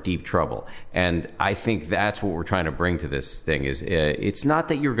are in deep trouble. And I think that's what we're trying to bring to this thing is it's not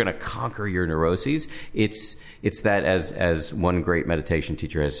that you're going to conquer your neuroses. It's that, as one great meditation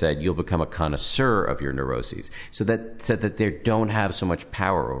teacher has said, you'll become a connoisseur of your neuroses, so that they don't have so much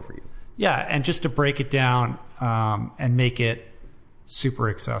power over you. Yeah, and just to break it down and make it super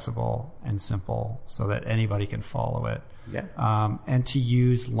accessible and simple so that anybody can follow it. Yeah. And to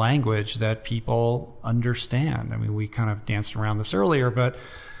use language that people understand. I mean, we kind of danced around this earlier, but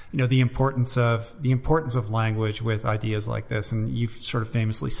the importance of language with ideas like this. And you've sort of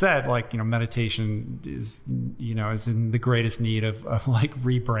famously said, meditation is in the greatest need of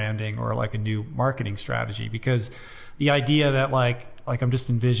rebranding or a new marketing strategy, because the idea that I'm just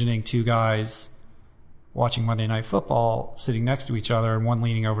envisioning two guys watching Monday Night Football, sitting next to each other, and one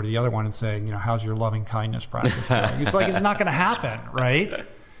leaning over to the other one and saying, how's your loving kindness practice going? It's not going to happen, right?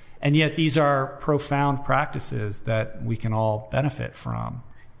 And yet these are profound practices that we can all benefit from.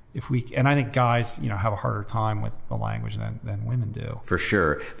 And I think guys, have a harder time with the language than women do. For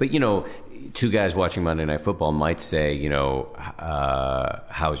sure. But, two guys watching Monday Night Football might say,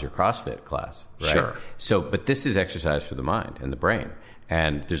 how's your CrossFit class? Right? Sure. So, but this is exercise for the mind and the brain.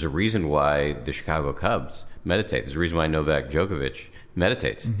 And there's a reason why the Chicago Cubs meditate. There's a reason why Novak Djokovic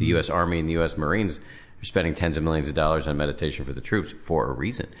meditates. Mm-hmm. The U.S. Army and the U.S. Marines are spending tens of millions of dollars on meditation for the troops for a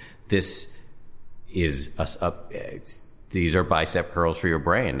reason. This is these are bicep curls for your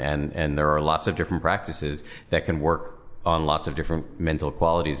brain, and there are lots of different practices that can work on lots of different mental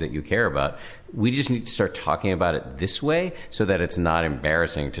qualities that you care about. We just need to start talking about it this way so that it's not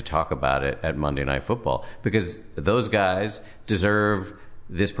embarrassing to talk about it at Monday Night Football, because those guys deserve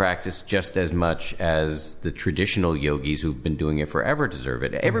this practice just as much as the traditional yogis who've been doing it forever deserve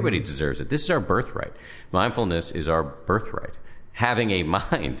it. Everybody deserves it. This is our birthright. Mindfulness is our birthright. Having a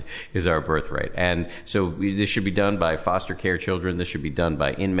mind is our birthright. And so this should be done by foster care children. This should be done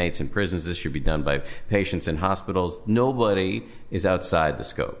by inmates in prisons. This should be done by patients in hospitals. Nobody is outside the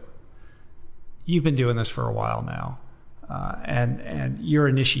scope. You've been doing this for a while now. And your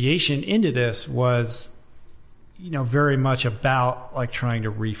initiation into this was, very much about like trying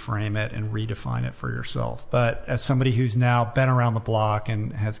to reframe it and redefine it for yourself. But as somebody who's now been around the block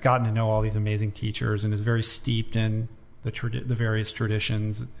and has gotten to know all these amazing teachers and is very steeped in the various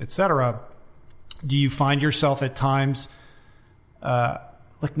traditions, etc., do you find yourself at times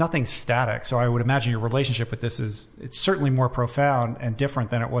like nothing's static? So I would imagine your relationship with this it's certainly more profound and different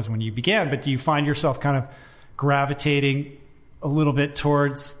than it was when you began. But do you find yourself kind of gravitating a little bit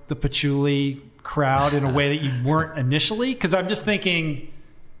towards the patchouli crowd in a way that you weren't initially? Because I'm just thinking,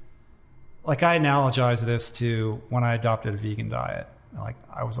 like, I analogize this to when I adopted a vegan diet. Like,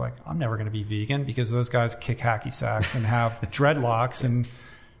 I was like, I'm never going to be vegan because those guys kick hacky sacks and have dreadlocks and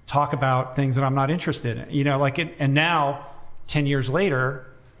talk about things that I'm not interested in, and now 10 years later,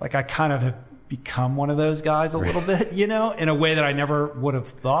 like, I kind of have become one of those guys a little bit, in a way that I never would have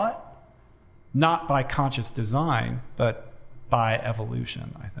thought, not by conscious design, but by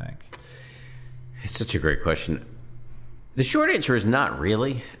evolution, I think. It's such a great question. The short answer is not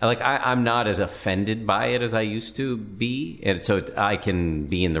really. Like, I'm not as offended by it as I used to be. And so I can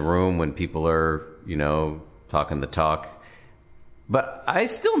be in the room when people are, talking the talk. But I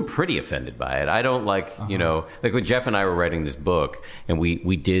still am pretty offended by it. I don't like, like when Jeff and I were writing this book and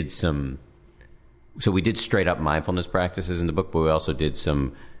we did we did straight up mindfulness practices in the book, but we also did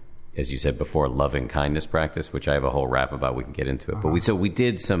some, as you said before, loving kindness practice, which I have a whole rap about. We can get into it. But we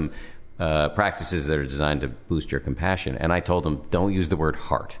did some practices that are designed to boost your compassion. And I told them, don't use the word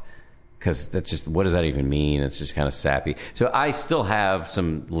heart, because that's just, what does that even mean? It's just kind of sappy. So I still have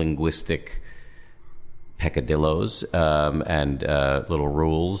some linguistic peccadillos and little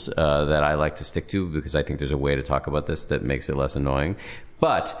rules that I like to stick to, because I think there's a way to talk about this that makes it less annoying.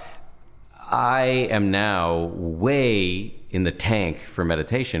 But I am now way in the tank for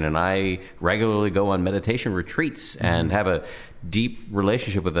meditation, and I regularly go on meditation retreats and have a deep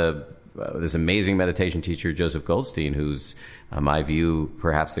relationship with this amazing meditation teacher, Joseph Goldstein, who's, in my view,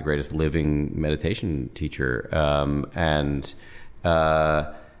 perhaps the greatest living meditation teacher. So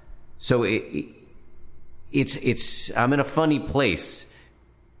I'm in a funny place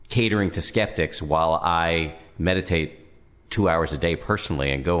catering to skeptics while I meditate 2 hours a day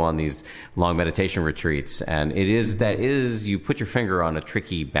personally and go on these long meditation retreats. And you put your finger on a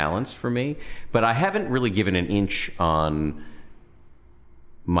tricky balance for me, but I haven't really given an inch on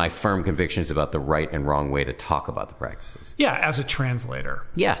my firm convictions about the right and wrong way to talk about the practices. Yeah, as a translator.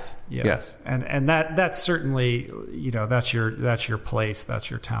 Yes. Yeah. Yes. And that's certainly, that's your place,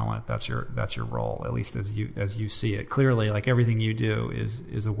 that's your talent, that's your role, at least as you see it. Clearly, like, everything you do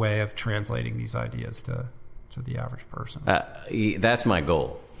is a way of translating these ideas to the average person. That's my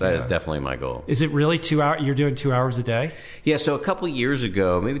goal. That is definitely my goal. Is it really 2 hours? You're doing 2 hours a day? Yeah. So a couple of years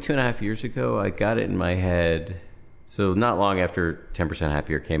ago, maybe 2.5 years ago, I got it in my head. So not long after 10%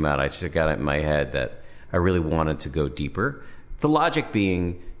 Happier came out, I just got it in my head that I really wanted to go deeper. The logic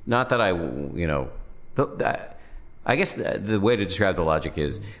being, not that I guess the way to describe the logic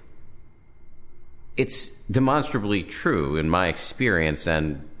is, it's demonstrably true in my experience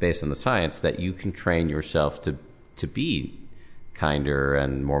and based on the science that you can train yourself to be kinder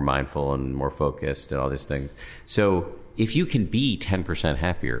and more mindful and more focused and all these things. So if you can be 10%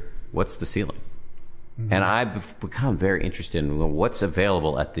 happier, what's the ceiling? Mm-hmm. And I've become very interested in what's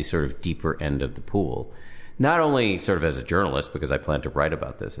available at the sort of deeper end of the pool. Not only sort of as a journalist, because I plan to write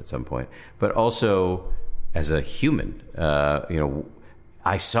about this at some point, but also as a human.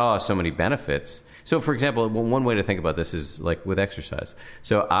 I saw so many benefits. So, for example, one way to think about this is like with exercise.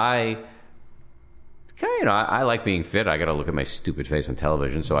 So I like being fit. I got to look at my stupid face on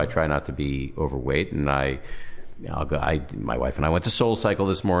television, so I try not to be overweight. And my wife and I went to Soul Cycle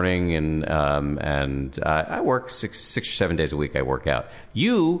this morning, and I work six or 7 days a week. I work out.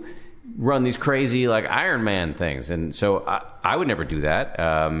 You run these crazy like Ironman things, and so I would never do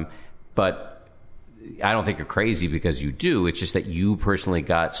that. But I don't think you're crazy because you do. It's just that you personally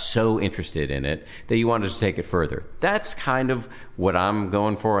got so interested in it that you wanted to take it further. That's kind of what I'm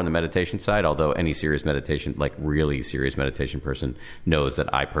going for on the meditation side, although any serious meditation, like really serious meditation person knows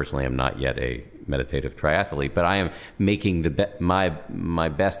that I personally am not yet a meditative triathlete, but I am making my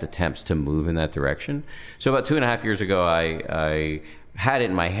best attempts to move in that direction. So about 2.5 years ago, I had it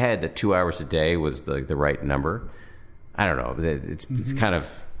in my head that 2 hours a day was the right number. I don't know. It's kind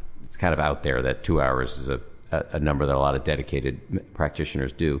of out there that 2 hours is a number that a lot of dedicated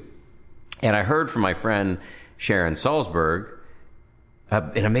practitioners do. And I heard from my friend Sharon Salzberg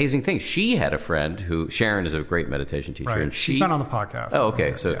an amazing thing. She had a friend who, Sharon is a great meditation teacher. Right. And she's been on the podcast. Oh,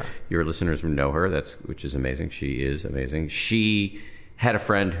 okay. So your listeners know her, which is amazing. She is amazing. She had a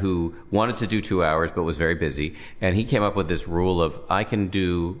friend who wanted to do 2 hours but was very busy, and he came up with this rule of I can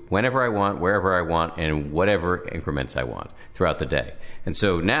do whenever I want, wherever I want, and whatever increments I want throughout the day. And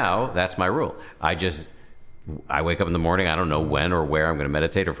so now that's my rule. I wake up in the morning, I don't know when or where I'm going to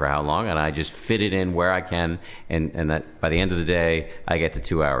meditate or for how long, and I just fit it in where I can, and that by the end of the day, I get to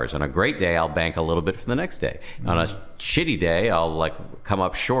 2 hours. On a great day, I'll bank a little bit for the next day. On a shitty day, I'll come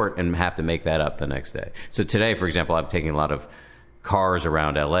up short and have to make that up the next day. So today, for example, I'm taking a lot of cars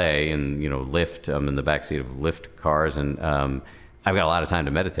around LA and, Lyft. I'm in the backseat of Lyft cars, and I've got a lot of time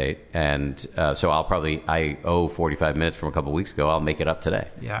to meditate. And so I owe 45 minutes from a couple of weeks ago. I'll make it up today.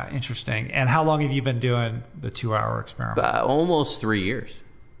 Yeah, interesting. And how long have you been doing the 2 hour experiment? Almost 3 years.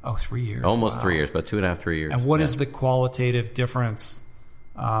 Oh, 3 years. Almost wow. 3 years, about 2.5, 3 years. And what is the qualitative difference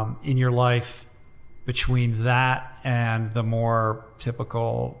in your life between that and the more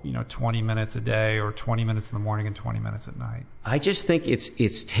typical, 20 minutes a day or 20 minutes in the morning and 20 minutes at night? I just think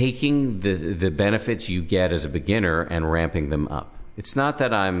it's taking the benefits you get as a beginner and ramping them up. It's not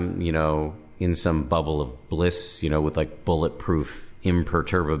that I'm, in some bubble of bliss, with like bulletproof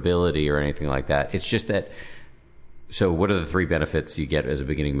imperturbability or anything like that. It's just that, so what are the 3 benefits you get as a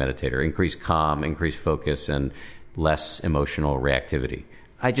beginning meditator? Increased calm, increased focus, and less emotional reactivity.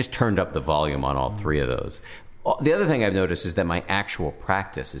 I just turned up the volume on all 3 of those. The other thing I've noticed is that my actual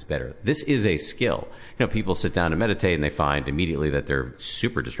practice is better. This is a skill. People sit down to meditate and they find immediately that they're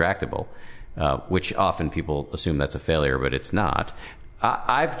super distractible, which often people assume that's a failure, but it's not.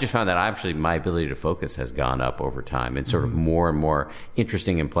 I've just found that actually my ability to focus has gone up over time, and sort of more and more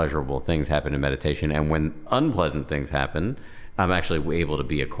interesting and pleasurable things happen in meditation. And when unpleasant things happen, I'm actually able to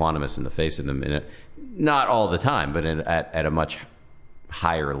be equanimous in the face of them. Not all the time, but at a much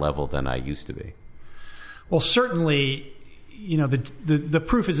higher level than I used to be. Well, certainly, the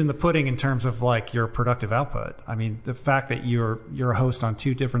proof is in the pudding in terms of like your productive output. I mean, the fact that you're a host on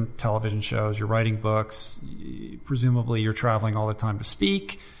 2 different television shows, you're writing books, presumably you're traveling all the time to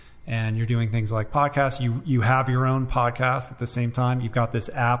speak, and you're doing things like podcasts. You have your own podcast at the same time. You've got this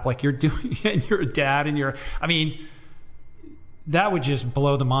app like you're doing, and you're a dad, and that would just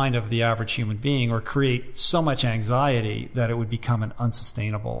blow the mind of the average human being or create so much anxiety that it would become an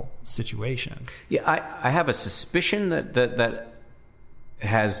unsustainable situation. Yeah, I have a suspicion that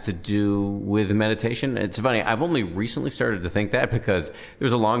has to do with meditation. It's funny, I've only recently started to think that because there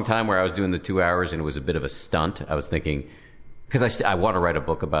was a long time where I was doing the 2 hours and it was a bit of a stunt. I was thinking, because I want to write a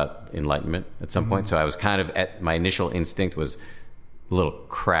book about enlightenment at some point, so I was kind of my initial instinct was a little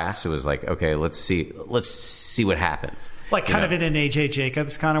crass. It was like, okay, let's see what happens. Like kind of in an A.J.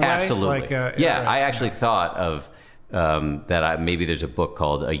 Jacobs kind of way? Absolutely. I actually thought of that maybe there's a book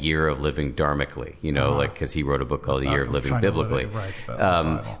called A Year of Living Dharmically, because he wrote a book called A Year of Living Biblically.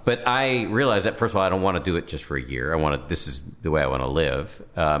 But I realized that, first of all, I don't want to do it just for a year. This is the way I want to live.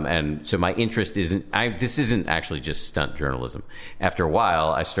 And so my interest this isn't actually just stunt journalism. After a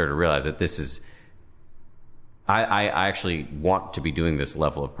while, I started to realize that this is, I actually want to be doing this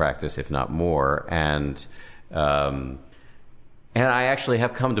level of practice, if not more. And I actually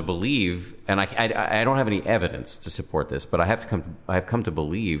have come to believe, and I don't have any evidence to support this, but I have come to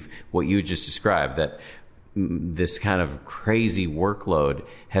believe what you just described, that this kind of crazy workload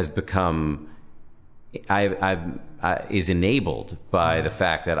has become, is enabled by the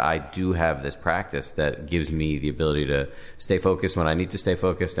fact that I do have this practice that gives me the ability to stay focused when I need to stay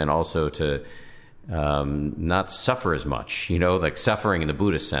focused, and also to not suffer as much, like suffering in the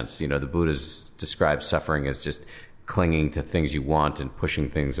Buddhist sense. The Buddhists describe suffering as just clinging to things you want and pushing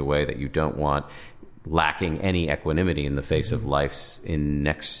things away that you don't want, lacking any equanimity in the face of life's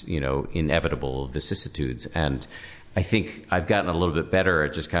inevitable vicissitudes. And I think I've gotten a little bit better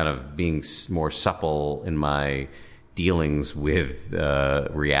at just kind of being more supple in my dealings with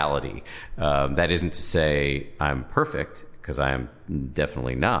reality. That isn't to say I'm perfect, because I am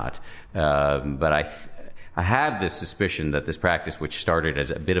definitely not. But I have this suspicion that this practice, which started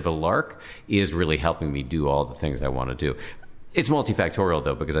as a bit of a lark, is really helping me do all the things I want to do. It's multifactorial,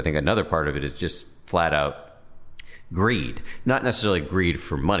 though, because I think another part of it is just flat out greed. Not necessarily greed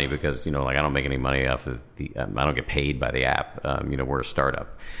for money, because, you know, like I don't make any money off of I don't get paid by the app. You know, we're a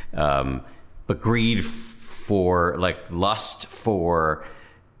startup. But greed for, like, lust for,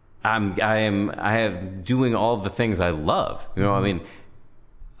 I have doing all the things I love. You know, I mean,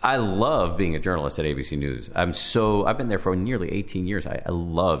 I love being a journalist at ABC News. I've been there for nearly 18 years. I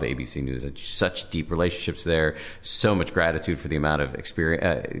love ABC News. Such deep relationships there. So much gratitude for the amount of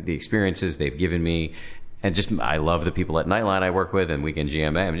the experiences they've given me. And just, I love the people at Nightline I work with and Weekend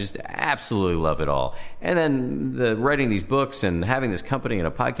GMA. I just absolutely love it all. And then writing these books and having this company and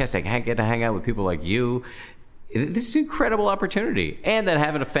a podcast, I get to hang out with people like you. This is an incredible opportunity. And then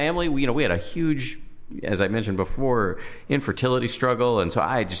having a family, we had a huge, as I mentioned before, infertility struggle. And so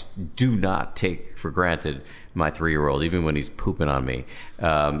I just do not take for granted my 3-year-old, even when he's pooping on me.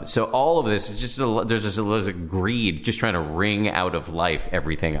 So all of this is just, there's a greed, just trying to wring out of life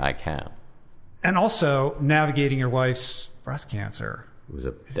everything I can. And also navigating your wife's breast cancer.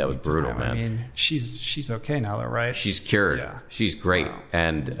 That was brutal, man. I mean, she's okay now, though, right? She's cured. Yeah. She's great. Wow.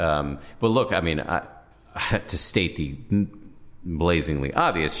 And but look, I mean, to state the blazingly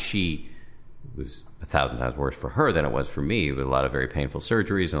obvious, she was 1,000 times worse for her than it was for me, with a lot of very painful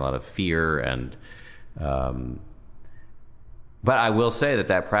surgeries and a lot of fear. And but I will say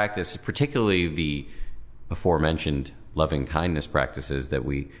that practice, particularly the aforementioned loving kindness practices that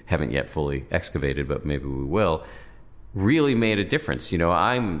we haven't yet fully excavated, but maybe we will, really made a difference. You know,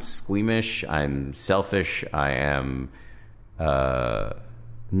 I'm squeamish, I'm selfish, I am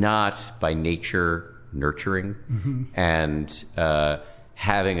not by nature nurturing. Mm-hmm. And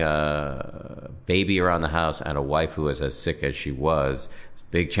having a baby around the house and a wife who was as sick as she was a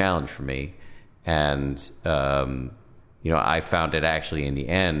big challenge for me. And, you know, I found it actually in the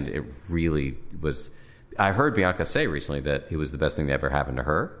end, it really was. I heard Bianca say recently that it was the best thing that ever happened to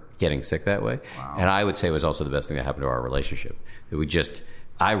her, getting sick that way. Wow. And I would say it was also the best thing that happened to our relationship. That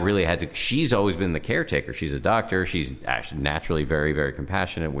I really had to, she's always been the caretaker. She's a doctor. She's actually naturally very, very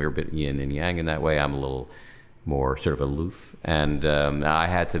compassionate. We're a bit yin and yang in that way. I'm a little more sort of aloof. And I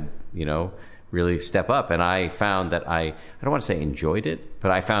had to, you know, really step up. And I found that I don't want to say enjoyed it,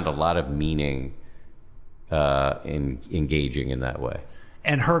 but I found a lot of meaning in engaging in that way.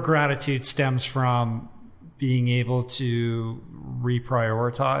 And her gratitude stems from being able to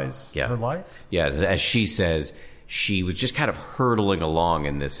reprioritize her life? Yeah, as she says, she was just kind of hurtling along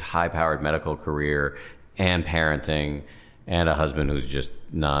in this high-powered medical career and parenting and a husband who's just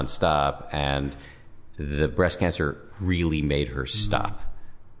nonstop. And the breast cancer really made her stop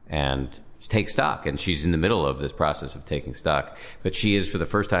and take stock. And she's in the middle of this process of taking stock. But she is, for the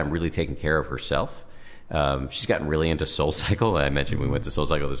first time, really taking care of herself. She's gotten really into SoulCycle. I mentioned we went to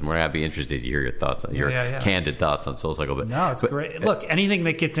SoulCycle this morning. I'd be interested to hear your thoughts, candid thoughts on SoulCycle. But no, it's great. Look, anything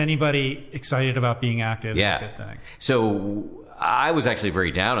that gets anybody excited about being active is a good thing. So I was actually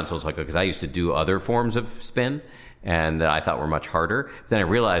very down on SoulCycle because I used to do other forms of spin and that I thought were much harder. But then I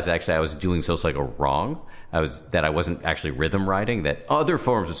realized actually I was doing SoulCycle wrong. I wasn't actually rhythm riding. That other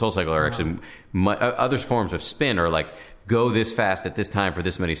forms of SoulCycle are actually other forms of spin are like, go this fast at this time for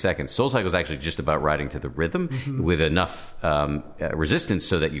this many seconds. SoulCycle is actually just about riding to the rhythm with enough resistance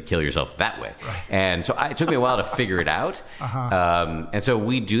so that you kill yourself that way. Right. And so it took me a while to figure it out. And so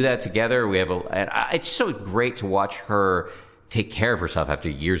we do that together. It's so great to watch her take care of herself after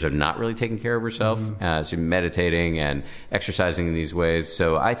years of not really taking care of herself. So meditating and exercising in these ways.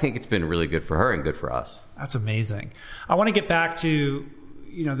 So I think it's been really good for her and good for us. That's amazing. I want to get back to,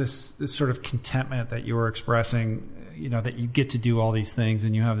 you know, this sort of contentment that you were expressing, you know, that you get to do all these things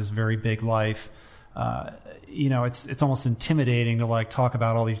and you have this very big life. You know, it's almost intimidating to like talk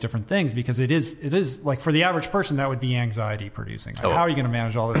about all these different things because it is like for the average person that would be anxiety producing. Like, how are you going to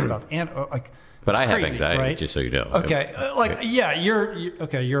manage all this stuff? And but I have crazy, anxiety, right? Just so you know. Okay,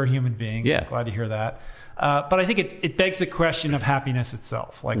 you're a human being. Yeah, glad to hear that. But I think it begs the question of happiness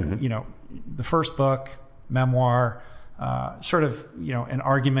itself. Like you know, the first book, Memoir. Sort of, you know, an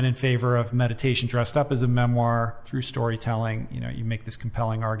argument in favor of meditation dressed up as a memoir through storytelling. You know, you make this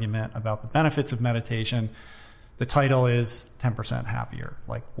compelling argument about the benefits of meditation. The title is 10% Happier.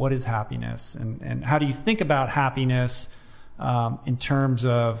 Like, what is happiness? And how do you think about happiness in terms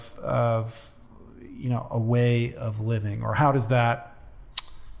of, you know, a way of living? Or how does that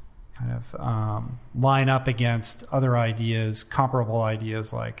kind of line up against other ideas, comparable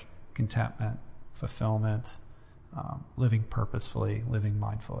ideas like contentment, fulfillment, living purposefully, living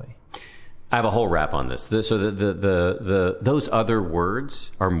mindfully? I have a whole rap on this. Those other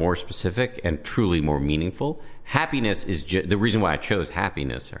words are more specific and truly more meaningful. Happiness is the reason why I chose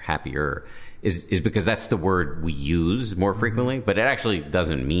happiness or happier is because that's the word we use more frequently, but it actually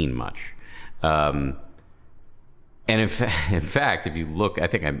doesn't mean much. And in fact, if you look, I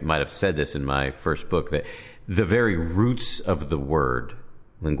think I might have said this in my first book, that the very roots of the word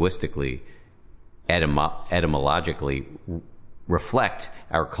linguistically, etymologically, reflect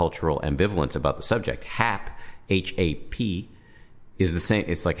our cultural ambivalence about the subject. Hap, H-A-P, is the same.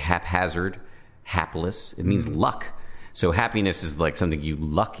 It's like haphazard, hapless. It means luck. So happiness is like something you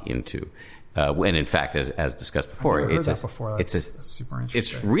luck into. And in fact, as discussed before, I've heard that before. That's super interesting.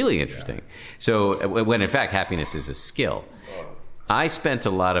 It's really interesting. Yeah. So when in fact happiness is a skill. I spent a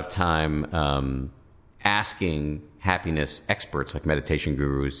lot of time asking happiness experts like meditation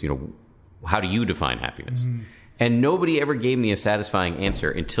gurus, how do you define happiness? And nobody ever gave me a satisfying answer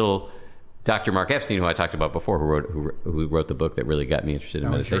until Dr. Mark Epstein, who I talked about before, who wrote the book that really got me interested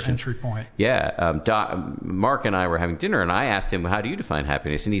in meditation. That was your entry point. Yeah. Mark and I were having dinner, and I asked him, how do you define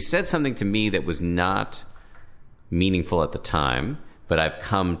happiness? And he said something to me that was not meaningful at the time, but I've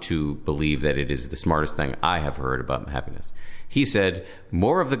come to believe that it is the smartest thing I have heard about happiness. He said,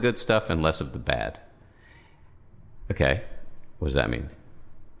 more of the good stuff and less of the bad. Okay. What does that mean?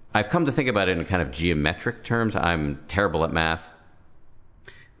 I've come to think about it in kind of geometric terms. I'm terrible at math.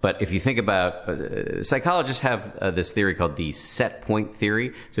 But if you think about, psychologists have this theory called the set point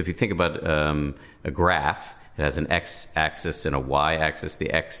theory. So if you think about a graph, it has an x-axis and a y-axis. The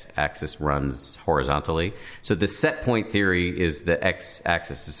x-axis runs horizontally. So the set point theory is the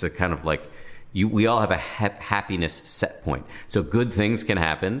x-axis. It's a kind of like, we all have a happiness set point. So good things can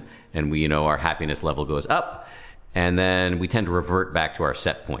happen, and our happiness level goes up. And then we tend to revert back to our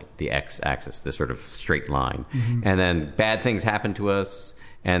set point, the x-axis, this sort of straight line. And then bad things happen to us,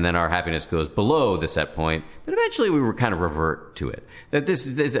 and then our happiness goes below the set point. But eventually we kind of revert to it. That this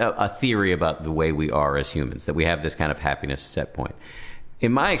is a theory about the way we are as humans, that we have this kind of happiness set point.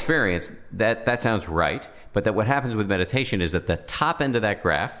 In my experience, that sounds right, but that what happens with meditation is that the top end of that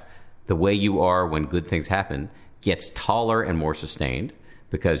graph, the way you are when good things happen, gets taller and more sustained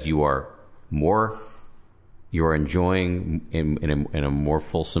because you are enjoying in a more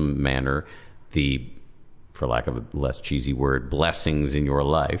fulsome manner for lack of a less cheesy word, blessings in your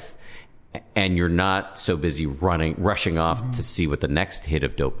life, and you're not so busy rushing off to see what the next hit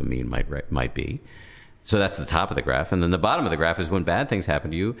of dopamine might be. So that's the top of the graph, and then the bottom of the graph is when bad things happen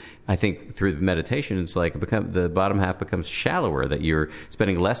to you. I think through meditation, it's like the bottom half becomes shallower, that you're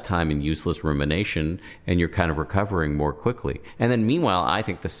spending less time in useless rumination, and you're kind of recovering more quickly. And then meanwhile, I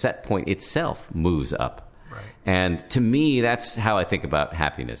think the set point itself moves up. And to me, that's how I think about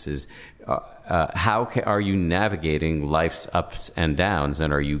happiness, is are you navigating life's ups and downs,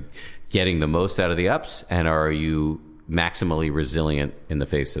 and are you getting the most out of the ups, and are you maximally resilient in the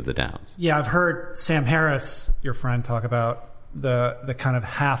face of the downs? Yeah, I've heard Sam Harris, your friend, talk about the kind of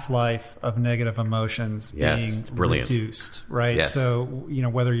half-life of negative emotions being reduced, right? Yes. So,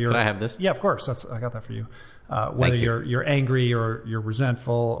 whether you're... Can I have this? Yeah, of course. I got that for you. Whether you're angry or you're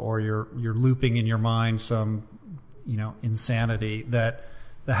resentful or you're looping in your mind some insanity, that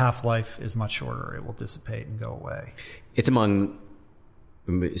the half-life is much shorter. It will dissipate and go away.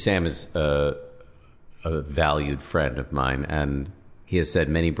 Sam is a valued friend of mine, and he has said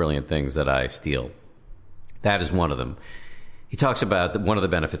many brilliant things that I steal. That is one of them. He talks about one of the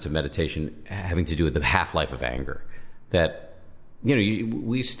benefits of meditation having to do with the half-life of anger, that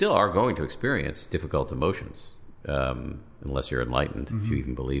we still are going to experience difficult emotions, unless you're enlightened, if you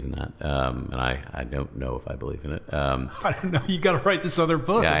even believe in that. And I don't know if I believe in it. I don't know. You got to write this other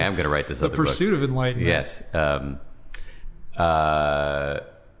book. Yeah, I am going to write this other book. The Pursuit of Enlightenment. Yes.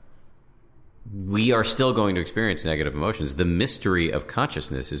 We are still going to experience negative emotions. The mystery of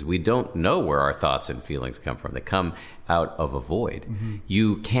consciousness is we don't know where our thoughts and feelings come from. They come out of a void.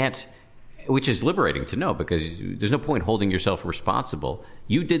 You can't... Which is liberating to know, because there's no point holding yourself responsible.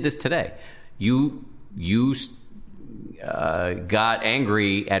 You did this today. You got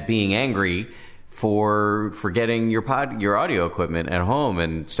angry at being angry for forgetting your audio equipment at home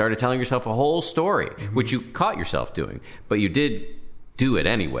and started telling yourself a whole story, which you caught yourself doing. But you did do it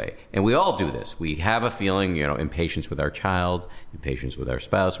anyway. And we all do this. We have a feeling, impatience with our child, impatience with our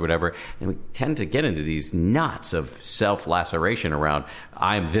spouse, whatever. And we tend to get into these knots of self-laceration around,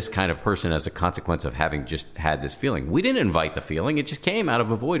 I'm this kind of person as a consequence of having just had this feeling. We didn't invite the feeling. It just came out of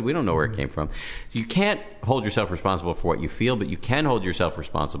a void. We don't know where it came from. So you can't hold yourself responsible for what you feel, but you can hold yourself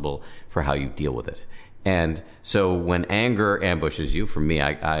responsible for how you deal with it. And so when anger ambushes you, for me,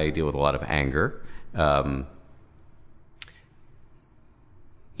 I deal with a lot of anger.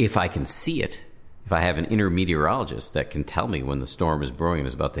 if I can see it, if I have an inner meteorologist that can tell me when the storm is brewing and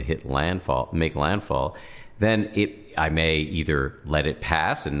is about to make landfall, then I may either let it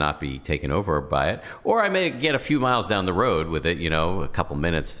pass and not be taken over by it, or I may get a few miles down the road with it, a couple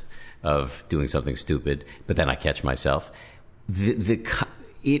minutes of doing something stupid, but then I catch myself.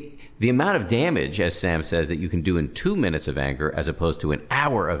 The amount of damage, as Sam says, that you can do in 2 minutes of anger as opposed to an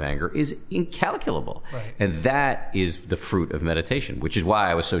hour of anger is incalculable. Right. And that is the fruit of meditation, which is why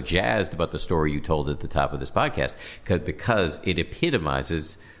I was so jazzed about the story you told at the top of this podcast, because it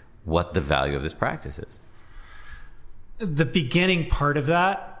epitomizes what the value of this practice is. The beginning part of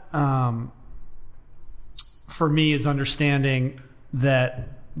that, for me, is understanding that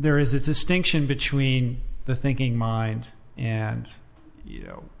there is a distinction between the thinking mind and,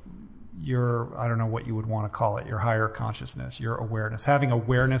 I don't know what you would want to call it, your higher consciousness, your awareness, having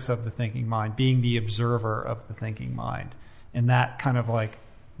awareness of the thinking mind, being the observer of the thinking mind, and that kind of like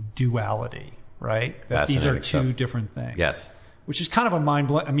duality, right? That these are two different things. Yes. Which is kind of a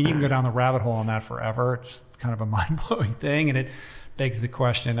mind-blowing, you can go down the rabbit hole on that forever. It's kind of a mind-blowing thing, and it begs the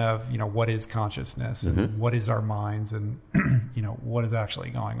question of, what is consciousness and what is our minds and, what is actually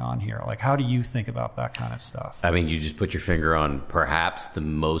going on here? Like, how do you think about that kind of stuff? You just put your finger on perhaps the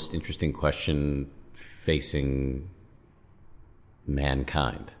most interesting question facing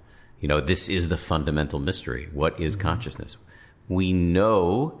mankind. This is the fundamental mystery. What is consciousness? We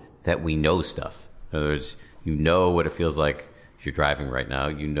know that we know stuff. In other words, what it feels like if you're driving right now.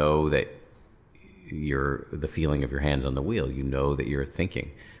 You know that the feeling of your hands on the wheel. You know that you're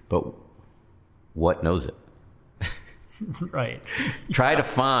thinking. But what knows it? Right. Try to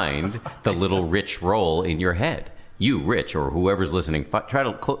find the little Rich roll in your head. You, Rich, or whoever's listening, try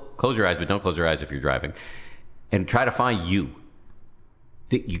to close your eyes, but don't close your eyes if you're driving. And try to find you.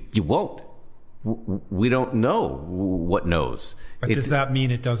 You won't. We don't know what knows. But does that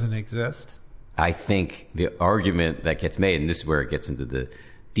mean it doesn't exist? I think the argument that gets made, and this is where it gets into the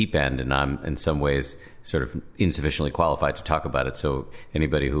deep end, and I'm in some ways sort of insufficiently qualified to talk about it. So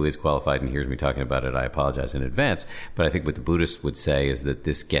anybody who is qualified and hears me talking about it, I apologize in advance. But I think what the Buddhists would say is that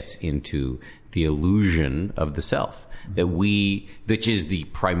this gets into the illusion of the self, which is the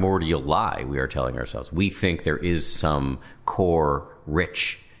primordial lie we are telling ourselves. We think there is some core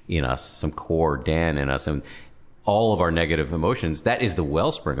Rich in us, some core Dan in us, and all of our negative emotions, that is the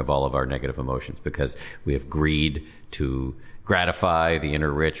wellspring of all of our negative emotions, because we have greed to gratify the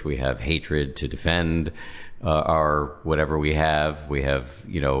inner Rich, we have hatred to defend our whatever we have,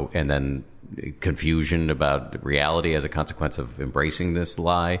 and then confusion about reality as a consequence of embracing this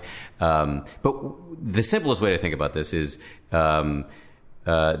lie. But the simplest way to think about this is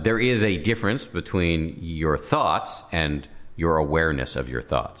there is a difference between your thoughts and your awareness of your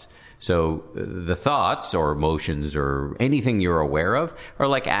thoughts. So the thoughts or emotions or anything you're aware of are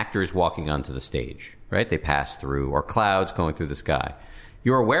like actors walking onto the stage, right? They pass through, or clouds going through the sky.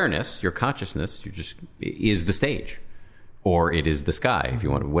 Your awareness, your consciousness, is the stage, or it is the sky, if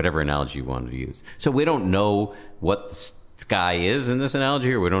you want, whatever analogy you want to use. So we don't know what the sky is in this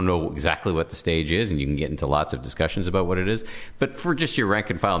analogy, or we don't know exactly what the stage is, and you can get into lots of discussions about what it is. But for just your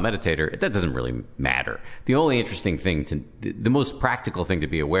rank and file meditator, that doesn't really matter. The only interesting thing the most practical thing to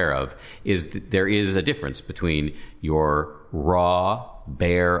be aware of is that there is a difference between your raw,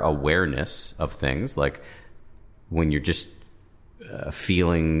 bare awareness of things, like when you're just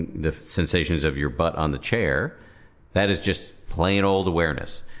feeling the sensations of your butt on the chair. That is just plain old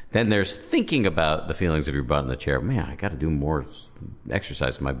awareness. Then there's thinking about the feelings of your butt in the chair. Man, I got to do more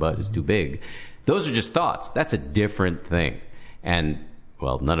exercise. My butt is too big. Those are just thoughts. That's a different thing. And,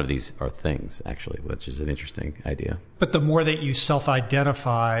 well, none of these are things, actually, which is an interesting idea. But the more that you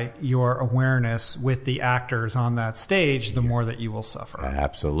self-identify your awareness with the actors on that stage, the more that you will suffer.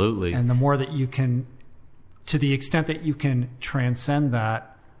 Absolutely. And the more that you can, to the extent that you can transcend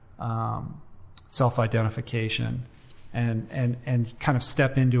that self-identification, and kind of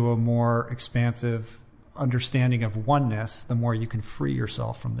step into a more expansive understanding of oneness, the more you can free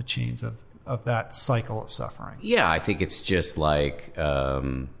yourself from the chains of that cycle of suffering. Yeah, I think it's just like,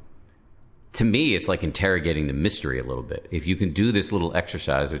 to me, it's like interrogating the mystery a little bit. If you can do this little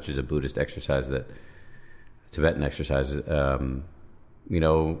exercise, which is a Buddhist exercise, Tibetan exercise,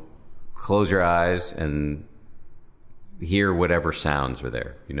 close your eyes and hear whatever sounds are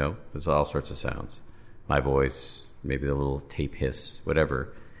there. There's all sorts of sounds. My voice, maybe the little tape hiss,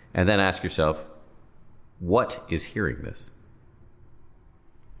 whatever. And then ask yourself, what is hearing this?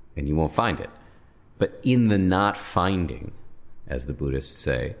 And you won't find it. But in the not finding, as the Buddhists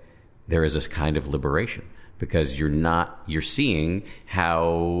say, there is this kind of liberation, because you're seeing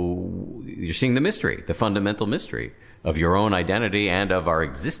the mystery, the fundamental mystery, of your own identity and of our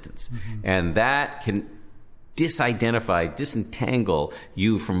existence. And that can disentangle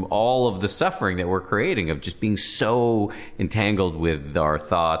you from all of the suffering that we're creating of just being so entangled with our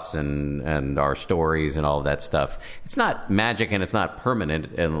thoughts and our stories and all of that stuff. It's not magic and it's not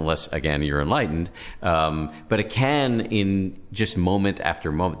permanent unless, again, you're enlightened. But it can, in just moment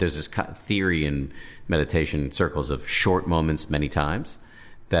after moment. There's this theory in meditation circles of short moments many times,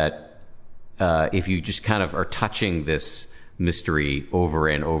 that if you just kind of are touching this mystery over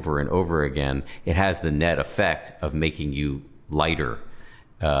and over and over again, it has the net effect of making you lighter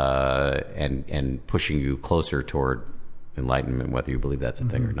and pushing you closer toward enlightenment, whether you believe that's a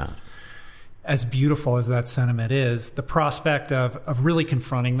thing or not. As beautiful as that sentiment is, the prospect of really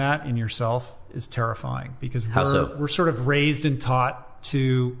confronting that in yourself is terrifying, because we're sort of raised and taught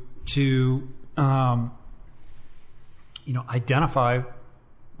to identify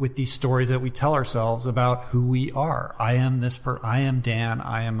with these stories that we tell ourselves about who we are. I am I am Dan,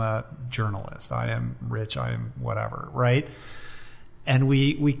 I am a journalist, I am rich, I am whatever, right? And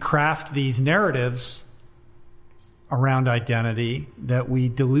we craft these narratives around identity that we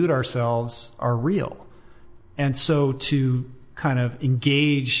delude ourselves are real. And so to kind of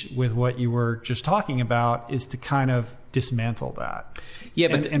engage with what you were just talking about is to kind of dismantle that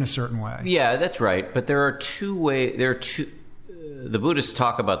in a certain way. Yeah, that's right. But there are two ways, the Buddhists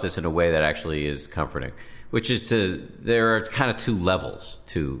talk about this in a way that actually is comforting, which is there are kind of two levels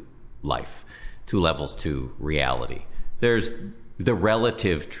to life, two levels to reality. There's the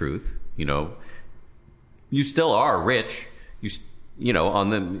relative truth, you still are rich, on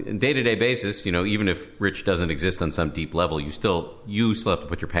the day-to-day basis, even if rich doesn't exist on some deep level, you still have to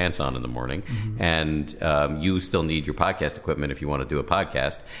put your pants on in the morning, and you still need your podcast equipment if you want to do a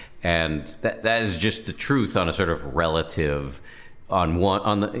podcast, and that is just the truth on a sort of relative, on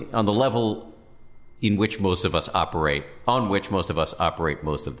the level in which most of us operate, most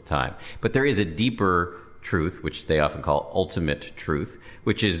of the time. But there is a deeper truth, which they often call ultimate truth,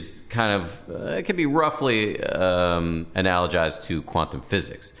 which is kind of, it can be roughly analogized to quantum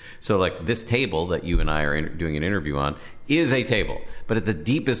physics. So like this table that you and I are doing an interview on is a table, but at the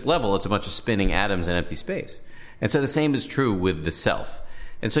deepest level, it's a bunch of spinning atoms in empty space. And so the same is true with the self.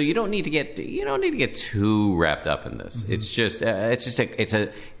 And so you don't need to get too wrapped up in this. It's just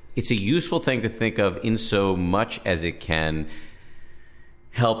it's a useful thing to think of in so much as it can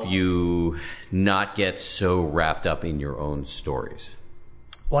help you not get so wrapped up in your own stories.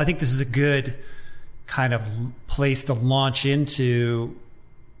 Well, I think this is a good kind of place to launch into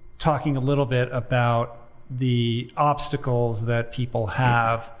talking a little bit about the obstacles that people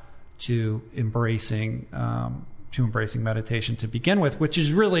have to embracing meditation to begin with, which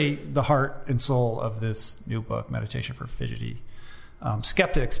is really the heart and soul of this new book, Meditation for Fidgety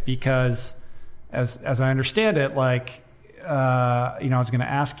Skeptics, because as I understand it, I was going to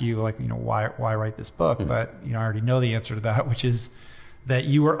ask you, why write this book? But, I already know the answer to that, which is that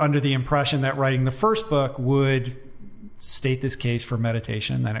you were under the impression that writing the first book would state this case for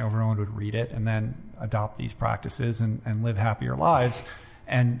meditation, then everyone would read it and then adopt these practices and live happier lives.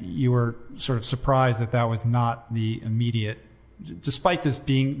 And you were sort of surprised that was not the immediate, despite this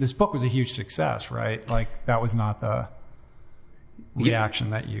book was a huge success, right? That was not the reaction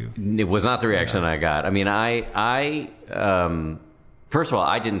that you... It was not the reaction I got. I mean, I first of all,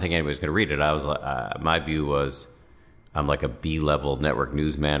 I didn't think anybody was going to read it. I was my view was, I'm like a B-level network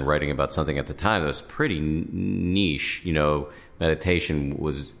newsman writing about something at the time that was pretty niche. Meditation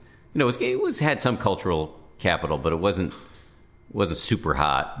was, it had some cultural capital, but it wasn't super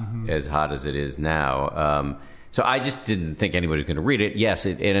hot, as hot as it is now. So I just didn't think anybody was going to read it. Yes,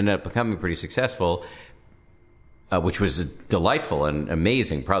 it ended up becoming pretty successful, which was delightful and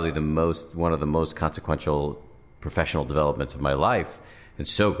amazing, probably one of the most consequential professional developments of my life, and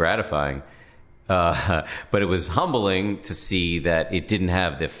so gratifying. But it was humbling to see that it didn't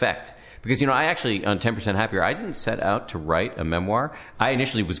have the effect. Because, I actually, on 10% Happier, I didn't set out to write a memoir. I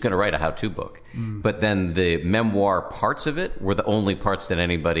initially was going to write a how-to book. But then the memoir parts of it were the only parts that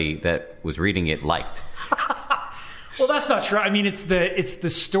anybody that was reading it liked. Well, that's not true. I mean, it's the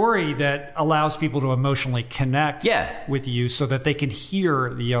story that allows people to emotionally connect with you so that they can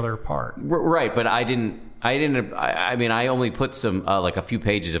hear the other part. Right, but I only put some, a few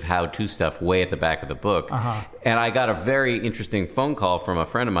pages of how-to stuff way at the back of the book. And I got a very interesting phone call from a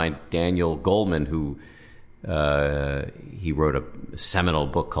friend of mine, Daniel Goleman, who he wrote a seminal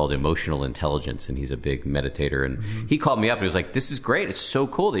book called Emotional Intelligence, and he's a big meditator. And he called me up and he was like, "This is great. It's so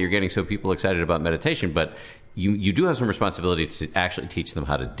cool that you're getting so people excited about meditation, but you do have some responsibility to actually teach them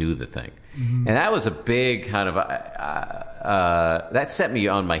how to do the thing." And that was a big kind of that set me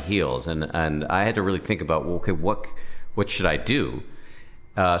on my heels, and I had to really think about, well, okay, what should I do?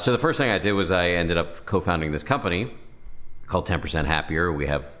 So the first thing I did was I ended up co-founding this company called 10% Happier. We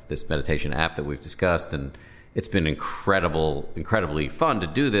have this meditation app that we've discussed, and it's been incredibly fun to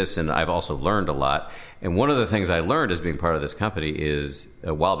do this, and I've also learned a lot. And one of the things I learned as being part of this company is,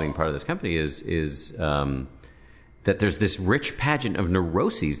 while being part of this company, is that there's this rich pageant of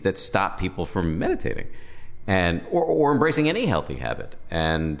neuroses that stop people from meditating and or embracing any healthy habit.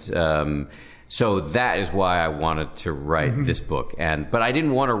 And so that is why I wanted to write this book. But I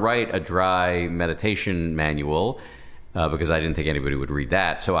didn't want to write a dry meditation manual because I didn't think anybody would read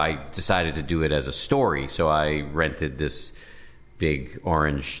that. So I decided to do it as a story. So I rented this big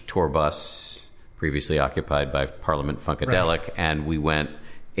orange tour bus previously occupied by Parliament Funkadelic, and we went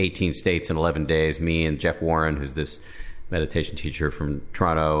 18 states in 11 days, me and Jeff Warren, who's this meditation teacher from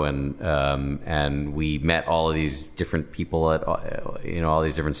Toronto, and we met all of these different people at all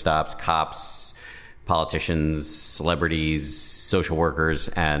these different stops, cops, politicians, celebrities, social workers,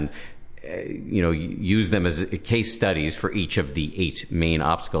 and use them as case studies for each of the 8 main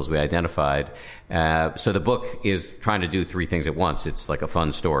obstacles we identified. So the book is trying to do 3 things at once. It's like a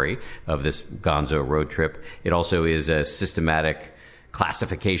fun story of this gonzo road trip. It also is a systematic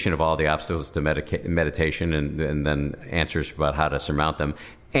classification of all the obstacles to meditation and then answers about how to surmount them.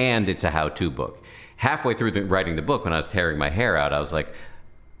 And it's a how-to book. Halfway through writing the book, when I was tearing my hair out, I was like,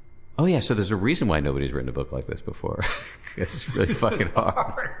 oh yeah, so there's a reason why nobody's written a book like this before. This is really fucking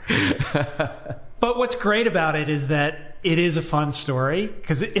hard. But what's great about it is that it is a fun story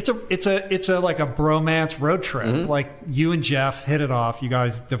because it's a like a bromance road trip. Like you and Jeff hit it off. You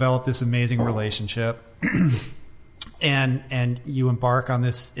guys developed this amazing relationship. And you embark on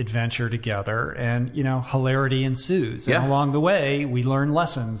this adventure together, and hilarity ensues. And along the way, we learn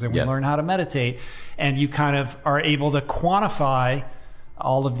lessons and we learn how to meditate. And you kind of are able to quantify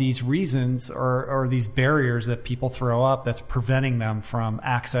all of these reasons or these barriers that people throw up that's preventing them from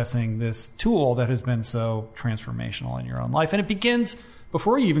accessing this tool that has been so transformational in your own life. And it begins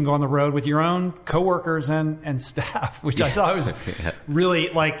before you even go on the road with your own coworkers and staff, which I thought was really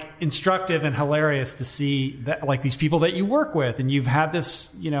like instructive and hilarious to see that, like, these people that you work with, and you've had this,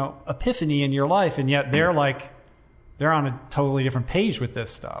 epiphany in your life, and yet they're on a totally different page with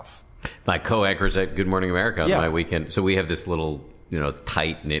this stuff. My co-anchors at Good Morning America on my weekend. So we have this little,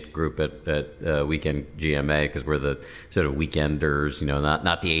 tight-knit group at Weekend GMA because we're the sort of weekenders,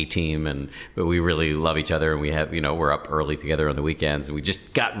 not the A-team, but we really love each other, and we have, we're up early together on the weekends, and we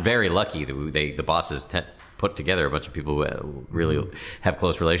just got very lucky that the bosses put together a bunch of people who really have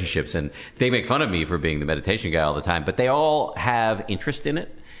close relationships, and they make fun of me for being the meditation guy all the time, but they all have interest in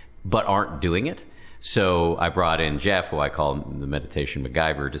it but aren't doing it. So I brought in Jeff, who I call the meditation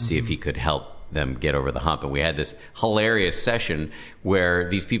MacGyver, to see if he could help them get over the hump. And we had this hilarious session where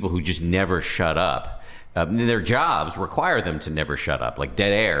these people who just never shut up, their jobs require them to never shut up. Like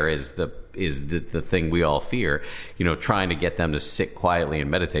dead air is the thing we all fear. Trying to get them to sit quietly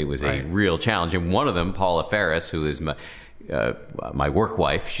and meditate was a real challenge. And one of them, Paula Ferris, who is my work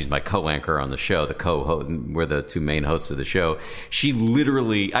wife, she's my co-anchor on the show, we're the 2 main hosts of the show. She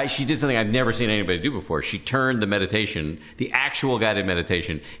literally, she did something I've never seen anybody do before. She turned the meditation, the actual guided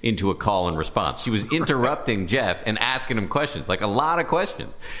meditation, into a call and response. She was interrupting Jeff and asking him questions, like a lot of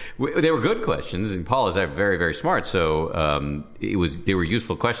questions. They were good questions, and Paul is very, very smart, so they were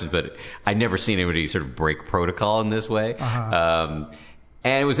useful questions, but I'd never seen anybody sort of break protocol in this way.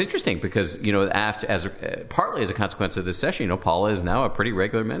 And it was interesting because, partly as a consequence of this session, Paula is now a pretty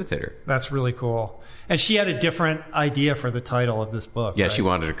regular meditator. That's really cool. And she had a different idea for the title of this book. Yeah, right? She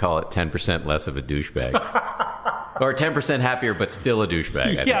wanted to call it 10% less of a douchebag. Or 10% happier, but still a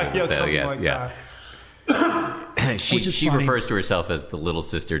douchebag. Something like that. She refers to herself as the little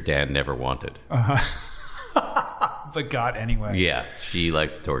sister Dan never wanted. But got anyway. Yeah, she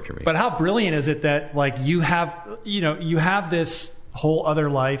likes to torture me. But how brilliant is it that, like, you have this whole other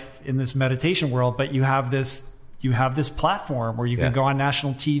life in this meditation world, but you have this platform where you can go on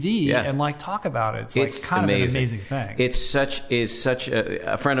national TV and like talk about it. It's like kind of an amazing thing. It's such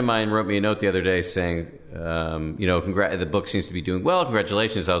a friend of mine wrote me a note the other day saying, the book seems to be doing well.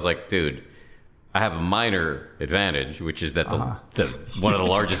 Congratulations. I was like, dude, I have a minor advantage, which is that one of the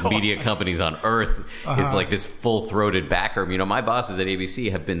largest media companies on earth is like this full-throated backer. My bosses at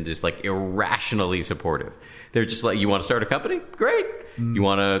ABC have been just like irrationally supportive. They're just like, you want to start a company? Great. You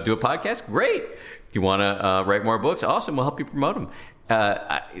want to do a podcast? Great. You want to write more books? Awesome. We'll help you promote them.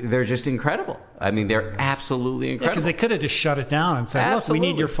 They're just incredible. They're absolutely incredible. Because they could have just shut it down and said, look, we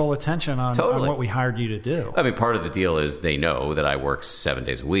need your full attention on what we hired you to do. Part of the deal is they know that I work 7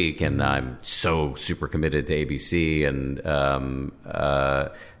 days a week, and I'm so super committed to ABC. And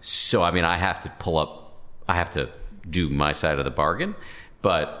so, I have to do my side of the bargain,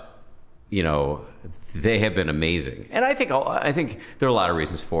 but they have been amazing, and I think there are a lot of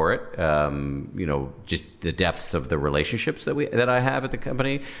reasons for it. Just the depths of the relationships that I have at the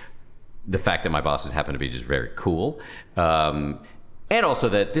company, the fact that my bosses happen to be just very cool, and also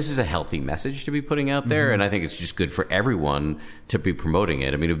that this is a healthy message to be putting out there, and I think it's just good for everyone to be promoting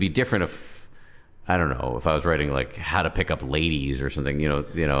it. I mean, it would be different if, I don't know, if I was writing like how to pick up ladies or something,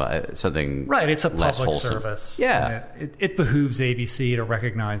 something right. It's a less public wholesome. service. Yeah, it behooves ABC to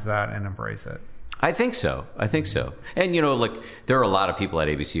recognize that and embrace it. I think so. And, there are a lot of people at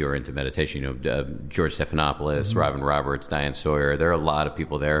ABC who are into meditation. George Stephanopoulos, Robin Roberts, Diane Sawyer. There are a lot of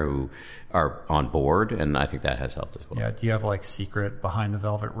people there who are on board, and I think that has helped as well. Yeah. Do you have like secret behind the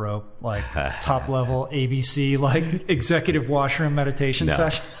velvet rope, like top level ABC, like executive washroom meditation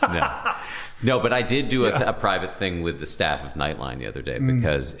session? No, but I did do a private thing with the staff of Nightline the other day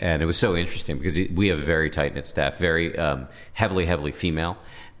and it was so interesting because we have a very tight-knit staff, very heavily female.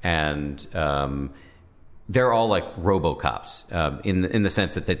 And they're all like RoboCops in the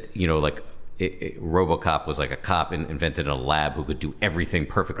sense that RoboCop was like a cop invented in a lab who could do everything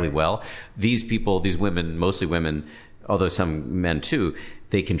perfectly well. These people, these women, mostly women, although some men too,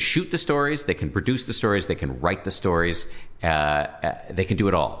 they can shoot the stories, they can produce the stories, they can write the stories, they can do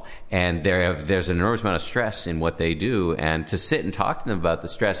it all. And there's an enormous amount of stress in what they do, and to sit and talk to them about the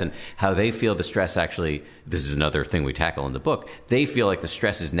stress and how they feel the stress actually, this is another thing we tackle in the book, they feel like the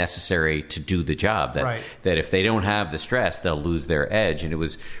stress is necessary to do the job, that if they don't have the stress, they'll lose their edge. And it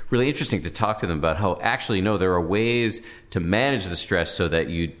was really interesting to talk to them about how actually, no, there are ways to manage the stress so that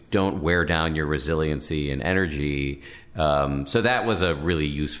you don't wear down your resiliency and energy. So that was a really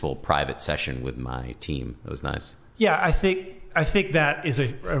useful private session with my team. It was nice. Yeah, I think that is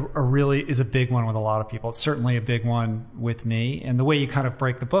a big one with a lot of people. It's certainly a big one with me. And the way you kind of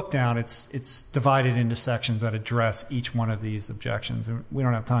break the book down, it's divided into sections that address each one of these objections. And we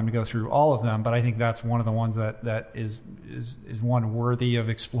don't have time to go through all of them, but I think that's one of the ones that is one worthy of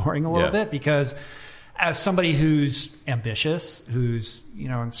exploring a little bit, because as somebody who's ambitious, who's,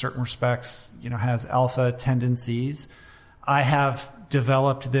 in certain respects, has alpha tendencies, I have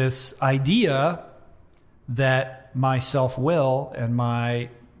developed this idea that my self-will and my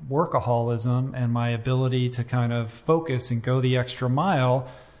workaholism and my ability to kind of focus and go the extra mile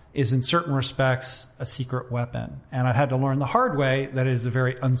is in certain respects a secret weapon. And I've had to learn the hard way that it is a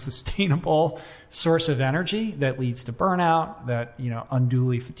very unsustainable source of energy that leads to burnout, that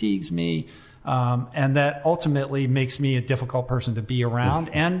unduly fatigues me, and that ultimately makes me a difficult person to be around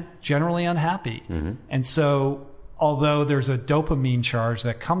and generally unhappy. And so although there's a dopamine charge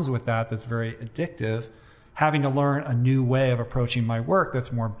that comes with that that's very addictive, having to learn a new way of approaching my work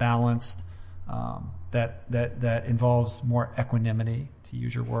that's more balanced, that involves more equanimity, to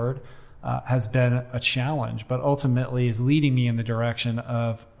use your word, has been a challenge, but ultimately is leading me in the direction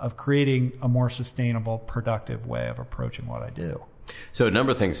of creating a more sustainable, productive way of approaching what I do. So a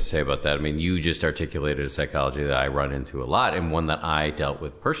number of things to say about that. I mean, you just articulated a psychology that I run into a lot, and one that I dealt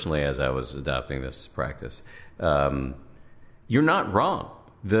with personally as I was adopting this practice. You're not wrong.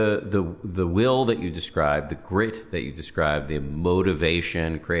 The will that you described, the grit that you described, the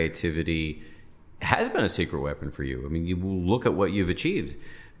motivation, creativity has been a secret weapon for you. I mean, you look at what you've achieved.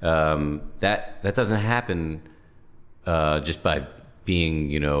 That doesn't happen just by being,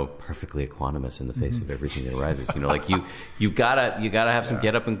 perfectly equanimous in the face of everything that arises. You gotta have some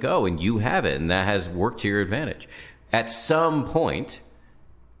get up and go, and you have it, and that has worked to your advantage. At some point,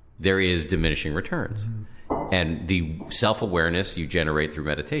 there is diminishing returns. And the self-awareness you generate through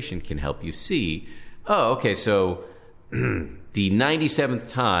meditation can help you see, oh, okay, so the 97th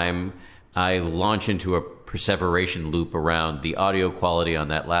time I launch into a perseveration loop around the audio quality on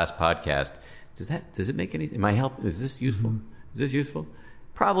that last podcast, does it make any, am I help? Is this useful? Is this useful?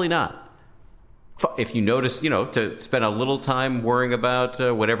 Probably not. If you notice, to spend a little time worrying about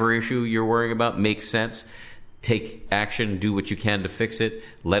whatever issue you're worrying about makes sense. Take action, do what you can to fix it,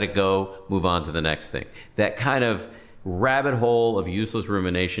 let it go, move on to the next thing. That kind of rabbit hole of useless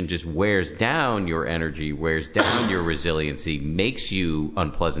rumination just wears down your energy, wears down your resiliency, makes you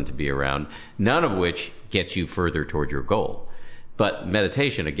unpleasant to be around, none of which gets you further toward your goal. But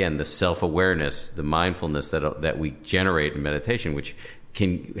meditation, again, the self-awareness, the mindfulness that we generate in meditation, which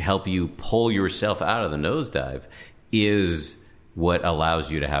can help you pull yourself out of the nosedive, is what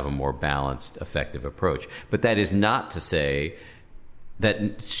allows you to have a more balanced, effective approach. But that is not to say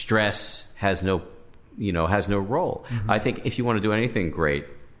that stress has no role. I think if you want to do anything great,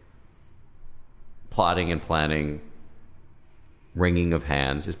 plotting and planning, wringing of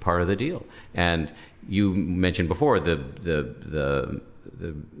hands is part of the deal. And you mentioned before the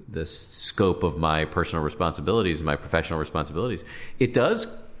the scope of my personal responsibilities, my professional responsibilities, it does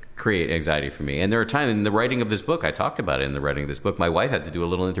create anxiety for me. And there are times in the writing of this book, I talked about it in the writing of this book, my wife had to do a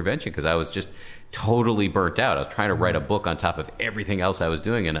little intervention because I was just totally burnt out. I was trying to write a book on top of everything else I was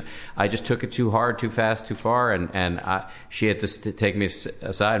doing, and I just took it too hard, too fast, too far, and she had to take me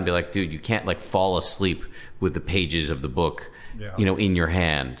aside and be like, dude, you can't like fall asleep with the pages of the book, in your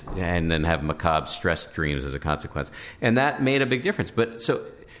hand, and then have macabre stress dreams as a consequence. And that made a big difference. But so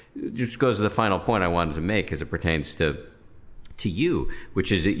it just goes to the final point I wanted to make as it pertains to you,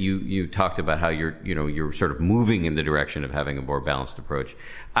 which is that you talked about how you're sort of moving in the direction of having a more balanced approach.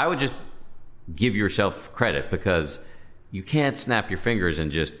 I would just give yourself credit, because you can't snap your fingers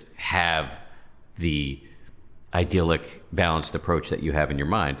and just have the idyllic balanced approach that you have in your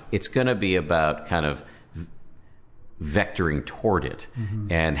mind. It's going to be about kind of vectoring toward it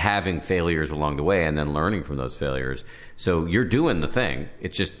and having failures along the way and then learning from those failures. So you're doing the thing.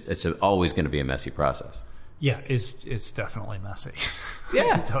 It's always going to be a messy process. Yeah, it's definitely messy. Yeah, I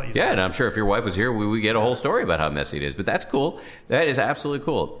can tell you that. And I'm sure if your wife was here, we would get a whole story about how messy it is. But that's cool. That is absolutely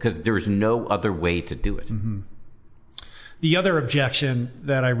cool, because there's no other way to do it. The other objection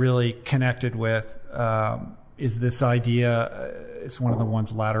that I really connected with is this idea. It's one of the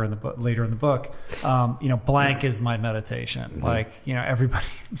ones later in the book. Blank is my meditation. Like, everybody.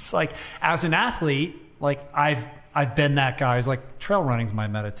 It's like, as an athlete, like I've been that guy who's like, trail running's my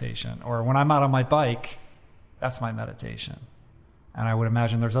meditation, or when I'm out on my bike, that's my meditation. And I would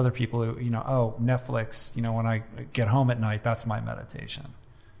imagine there's other people who, Netflix, when I get home at night, that's my meditation.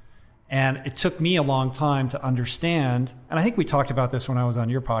 And it took me a long time to understand, and I think we talked about this when I was on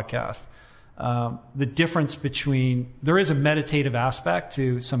your podcast, the difference between, there is a meditative aspect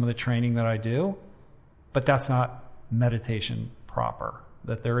to some of the training that I do, but that's not meditation proper.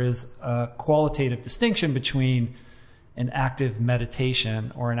 That there is a qualitative distinction between an active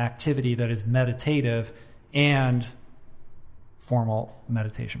meditation or an activity that is meditative and formal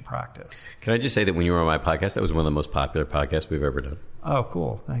meditation practice. Can I just say that when you were on my podcast, that was one of the most popular podcasts we've ever done. Oh,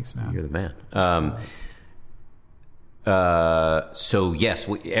 cool. Thanks, man. You're the man. So yes,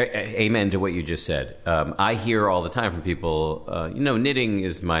 amen to what you just said. I hear all the time from people, knitting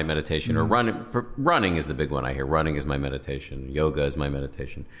is my meditation, or running is the big one I hear. Running is my meditation. Yoga is my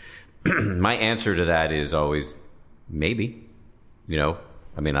meditation. My answer to that is always maybe.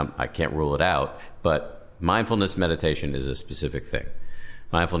 I can't rule it out, but mindfulness meditation is a specific thing.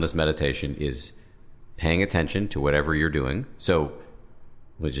 Mindfulness meditation is paying attention to whatever you're doing. So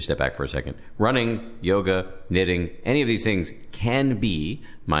let's just step back for a second. Running, yoga, knitting, any of these things can be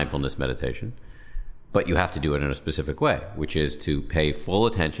mindfulness meditation, but you have to do it in a specific way, which is to pay full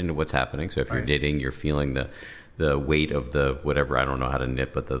attention to what's happening. So if you're knitting, you're feeling the weight of the whatever, I don't know how to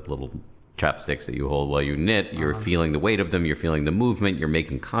knit, but the little chopsticks that you hold while you knit, you're feeling the weight of them, you're feeling the movement, you're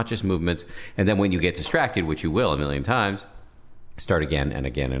making conscious movements. And then when you get distracted, which you will a million times, start again and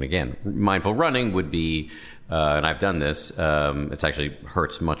again and again. Mindful running would be, and I've done this, it actually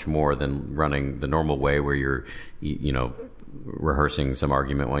hurts much more than running the normal way where you're, rehearsing some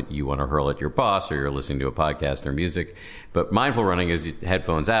argument you want to hurl at your boss, or you're listening to a podcast or music. But mindful running is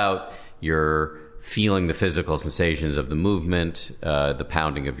headphones out, you're feeling the physical sensations of the movement, the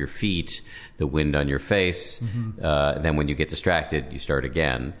pounding of your feet, the wind on your face. Then when you get distracted, you start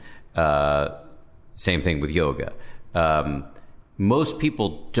again. Same thing with yoga. Most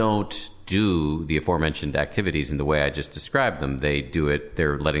people don't do the aforementioned activities in the way I just described them. They do it,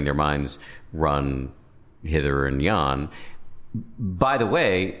 they're letting their minds run hither and yon. By the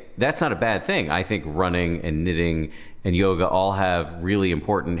way, that's not a bad thing. I think running and knitting and yoga all have really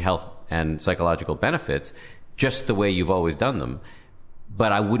important health and psychological benefits, just the way you've always done them.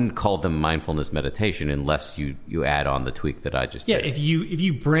 But I wouldn't call them mindfulness meditation unless you add on the tweak that I just did. If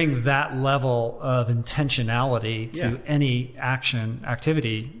you bring that level of intentionality to any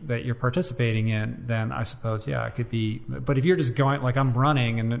activity that you're participating in, then I suppose, it could be. But if you're just going, like I'm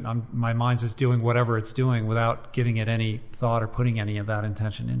running and my mind's just doing whatever it's doing without giving it any thought or putting any of that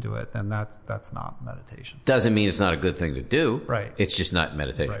intention into it, then that's not meditation. Doesn't mean it's not a good thing to do. Right. It's just not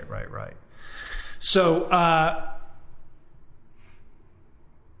meditation. Right. So,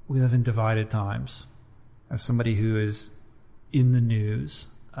 we live in divided times. As somebody who is in the news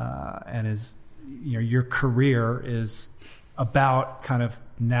and is, your career is about kind of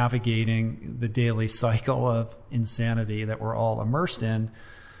navigating the daily cycle of insanity that we're all immersed in.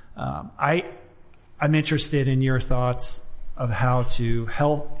 I'm interested in your thoughts of how to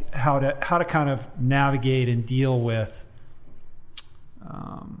kind of navigate and deal with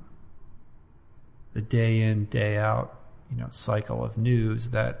the day in, day out cycle of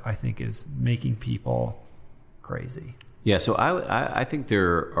news that I think is making people crazy. Yeah, so I think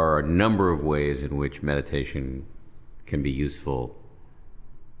there are a number of ways in which meditation can be useful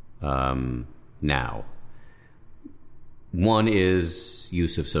now. One is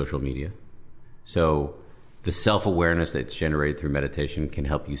use of social media. So the self-awareness that's generated through meditation can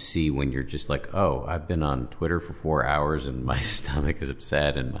help you see when you're just like, oh, I've been on Twitter for 4 hours and my stomach is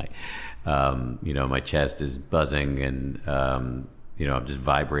upset and my chest is buzzing and I'm just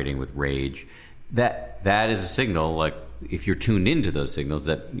vibrating with rage. That is a signal, like if you're tuned into those signals,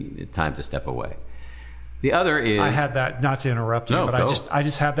 that it's time to step away. The other is... I had that, not to interrupt you, but I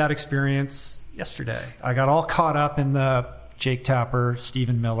just had that experience yesterday. I got all caught up in the Jake Tapper,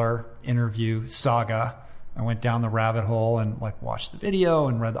 Stephen Miller interview saga. I went down the rabbit hole and watched the video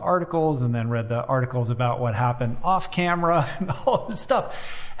and read the articles and then read the articles about what happened off camera and all this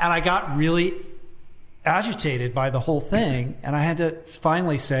stuff. And I got really agitated by the whole thing. And I had to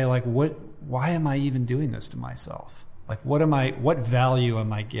finally say, why am I even doing this to myself? What value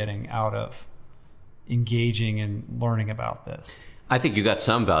am I getting out of engaging and learning about this? I think you got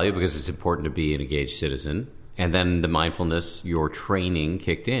some value because it's important to be an engaged citizen. And then the mindfulness, your training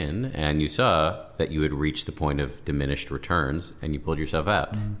kicked in and you saw that you had reached the point of diminished returns and you pulled yourself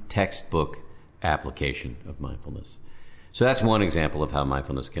out. Textbook application of mindfulness. So that's one example of how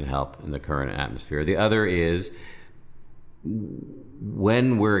mindfulness can help in the current atmosphere. The other is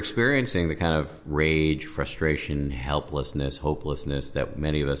when we're experiencing the kind of rage, frustration, helplessness, hopelessness that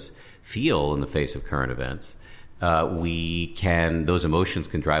many of us feel in the face of current events, those emotions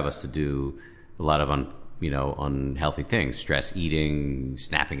can drive us to do a lot of unhealthy things, stress eating,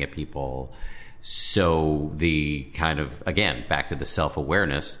 snapping at people. So the kind of, again, back to the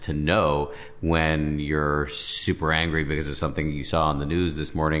self-awareness to know when you're super angry because of something you saw on the news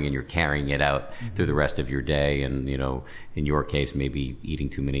this morning and you're carrying it out through the rest of your day. And, in your case, maybe eating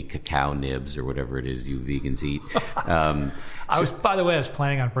too many cacao nibs or whatever it is you vegans eat. By the way, I was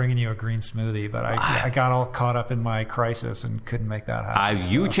planning on bringing you a green smoothie, but I got all caught up in my crisis and couldn't make that happen.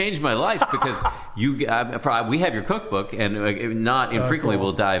 You changed my life because we have your cookbook, and not infrequently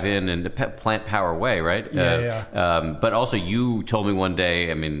we'll dive in and Plantpower Way, right? Yeah. But also, you told me one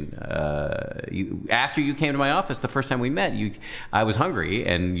day. After you came to my office the first time we met, I was hungry,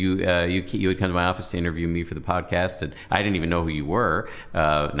 and you had come to my office to interview me for the podcast, and I didn't even know who you were.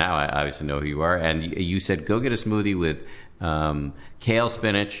 Now I obviously know who you are, and you said go get a smoothie with kale,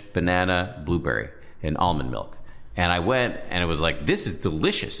 spinach, banana, blueberry, and almond milk. And I went, and it was like, this is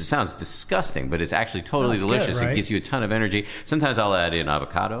delicious. It sounds disgusting, but it's actually totally delicious. Good, right? It gives you a ton of energy. Sometimes I'll add in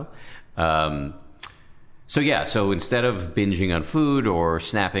avocado. So instead of binging on food or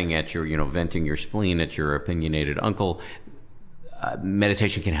snapping at venting your spleen at your opinionated uncle,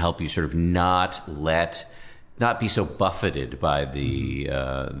 meditation can help you sort of not be so buffeted by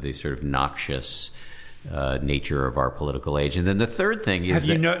the sort of noxious nature of our political age. And then the third thing is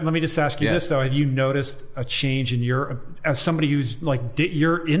let me just ask you this though. Have you noticed a change in as somebody who's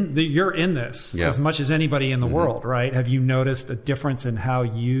you're in this as much as anybody in the world, right? Have you noticed a difference in how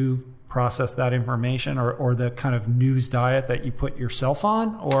you process that information or the kind of news diet that you put yourself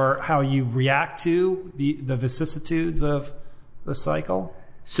on, or how you react to the vicissitudes of the cycle?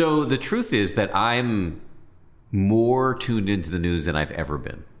 So the truth is that I'm more tuned into the news than I've ever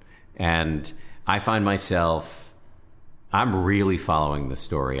been. And I find myself, I'm really following the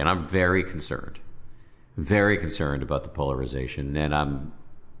story, and I'm very concerned about the polarization, and I'm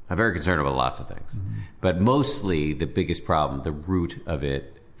very concerned about lots of things. But mostly the biggest problem, the root of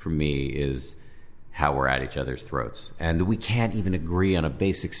it for me, is how we're at each other's throats. And we can't even agree on a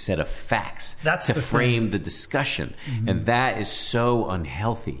basic set of facts to frame the discussion. And that is so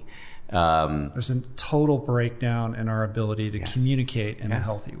unhealthy. There's a total breakdown in our ability to communicate in a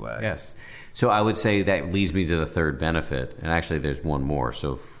healthy way. Yes. So I would say that leads me to the third benefit. And actually there's one more.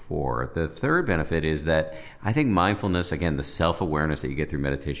 So the third benefit is that I think mindfulness, again, the self-awareness that you get through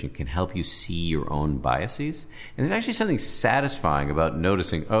meditation, can help you see your own biases. And there's actually something satisfying about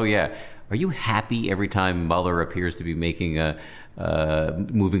noticing, oh yeah, are you happy every time Mueller appears to be making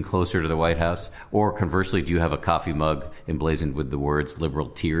moving closer to the White House? Or conversely, do you have a coffee mug emblazoned with the words liberal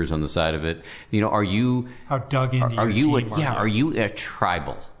tears on the side of it? Are you... How dug into your team are you a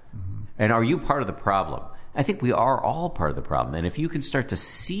tribal? And are you part of the problem? I think we are all part of the problem. And if you can start to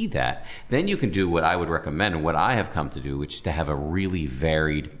see that, then you can do what I would recommend and what I have come to do, which is to have a really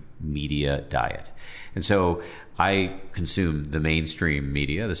varied media diet. And so I consume the mainstream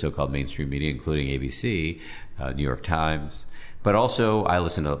media, the so-called mainstream media, including ABC, New York Times, But also, I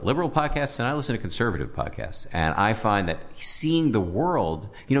listen to liberal podcasts and I listen to conservative podcasts. And I find that seeing the world,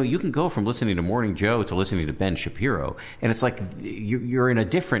 you can go from listening to Morning Joe to listening to Ben Shapiro, and it's like you're in a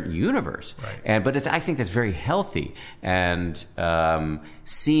different universe. Right. But I think that's very healthy. And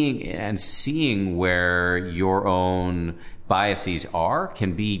seeing where your own biases are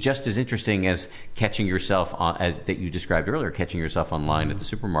can be just as interesting as catching yourself as that you described earlier, catching yourself online at the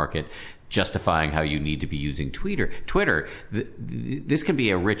supermarket, justifying how you need to be using Twitter. This can be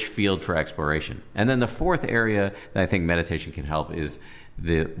a rich field for exploration. And then the fourth area that I think meditation can help is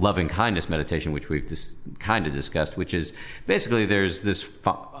the loving kindness meditation, which we've kind of discussed, which is basically there's this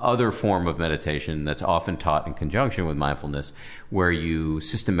other form of meditation that's often taught in conjunction with mindfulness, where you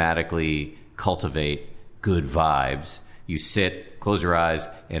systematically cultivate good vibes. You sit, close your eyes,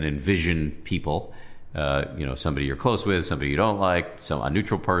 and envision people. Somebody you're close with, somebody you don't like, a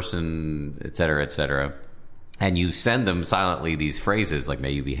neutral person, et cetera, and you send them silently these phrases like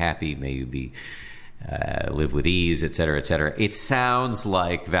 "May you be happy," "May you be live with ease," et cetera, et cetera. It sounds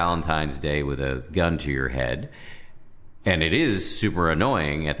like Valentine's Day with a gun to your head, and it is super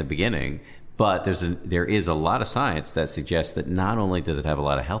annoying at the beginning. But there is a lot of science that suggests that not only does it have a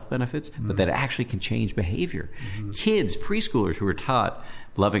lot of health benefits, but that it actually can change behavior. Kids, preschoolers who are taught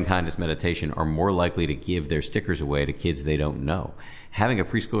loving kindness meditation are more likely to give their stickers away to kids they don't know. Having a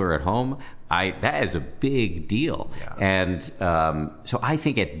preschooler at home, that is a big deal. Yeah. And so I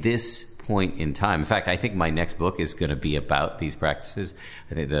think at this point in time, in fact, I think my next book is going to be about these practices.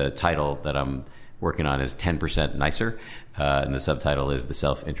 I think the title that I'm working on is 10% Nicer. And the subtitle is The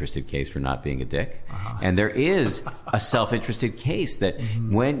Self-Interested Case for Not Being a Dick. And there is a self-interested case that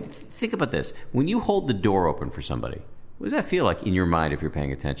think about this. When you hold the door open for somebody, what does that feel like in your mind if you're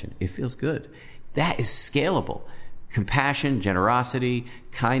paying attention? It feels good. That is scalable. Compassion, generosity,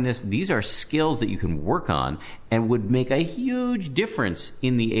 kindness, these are skills that you can work on and would make a huge difference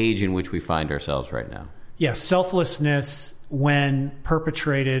in the age in which we find ourselves right now. Yeah, selflessness, when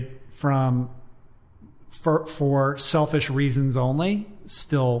perpetrated for selfish reasons only,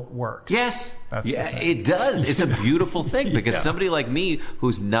 still works. Yes. It does. It's a beautiful thing because somebody like me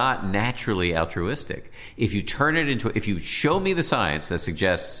who's not naturally altruistic, if you show me the science that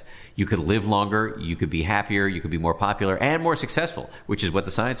suggests you could live longer, you could be happier, you could be more popular and more successful, which is what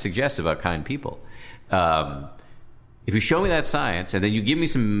the science suggests about kind people. If you show me that science and then you give me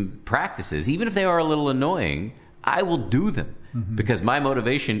some practices, even if they are a little annoying, I will do them. Because my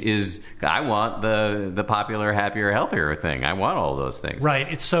motivation is I want the popular, happier, healthier thing. I want all those things. Right.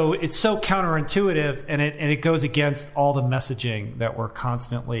 It's so counterintuitive, and it goes against all the messaging that we're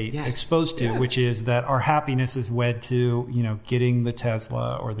constantly exposed to, which is that our happiness is wed to getting the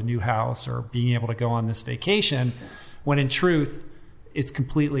Tesla or the new house or being able to go on this vacation, when in truth it's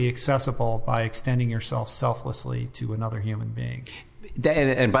completely accessible by extending yourself selflessly to another human being.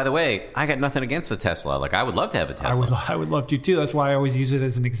 And by the way, I got nothing against a Tesla. Like, I would love to have a Tesla. I would love to too. That's why I always use it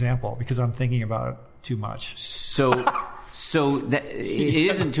as an example, because I'm thinking about it too much. So that it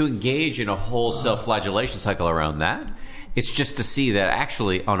isn't to engage in a whole self-flagellation cycle around that. It's just to see that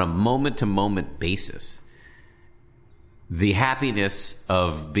actually on a moment-to-moment basis, the happiness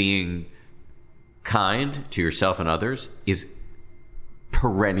of being kind to yourself and others is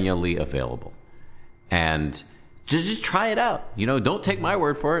perennially available. And just try it out. Don't take my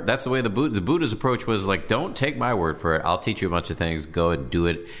word for it. That's the way the Buddha's approach was, like, don't take my word for it. I'll teach you a bunch of things. Go and do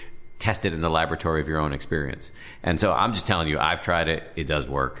it. Test it in the laboratory of your own experience. And so I'm just telling you, I've tried it. It does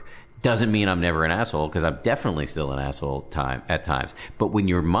work. Doesn't mean I'm never an asshole, because I'm definitely still an asshole at times. But when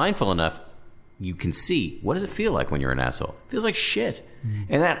you're mindful enough, you can see, what does it feel like when you're an asshole? It feels like shit.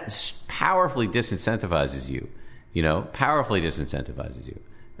 And that powerfully disincentivizes you. Powerfully disincentivizes you.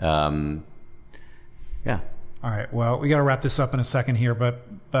 Yeah. All right. Well, we got to wrap this up in a second here,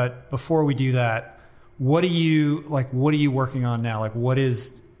 but before we do that, what are you working on now? Like, what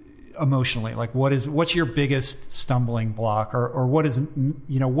is emotionally, like, what's your biggest stumbling block, or what is,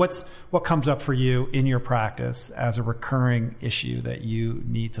 what comes up for you in your practice as a recurring issue that you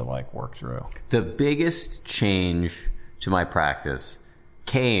need to work through? The biggest change to my practice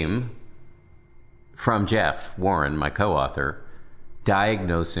came from Jeff Warren, my co-author,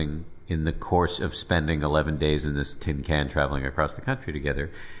 diagnosing, in the course of spending 11 days in this tin can traveling across the country together,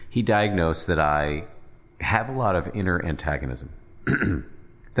 he diagnosed that I have a lot of inner antagonism,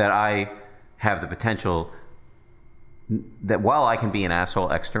 that I have the potential that while I can be an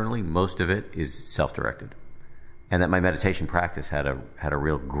asshole externally, most of it is self-directed. And that my meditation practice had a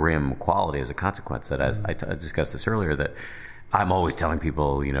real grim quality as a consequence. That, as I discussed this earlier, that I'm always telling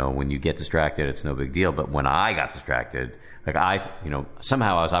people, when you get distracted, it's no big deal. But when I got distracted,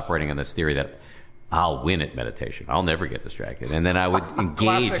 somehow I was operating on this theory that I'll win at meditation. I'll never get distracted. And then I would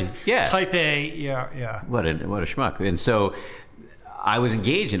engage. Classic type A. Yeah. What a schmuck. And so I was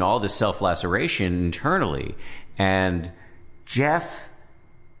engaged in all this self-laceration internally. And Jeff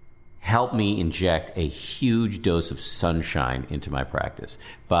helped me inject a huge dose of sunshine into my practice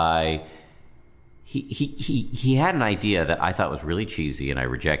by... He had an idea that I thought was really cheesy, and I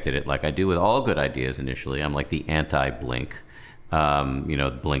rejected it like I do with all good ideas initially. I'm like the anti-blink.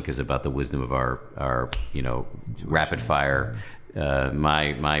 Blink is about the wisdom of our rapid fire.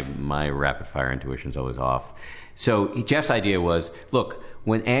 My rapid fire intuition is always off. So Jeff's idea was, look,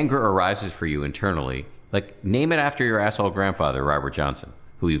 when anger arises for you internally, like name it after your asshole grandfather, Robert Johnson,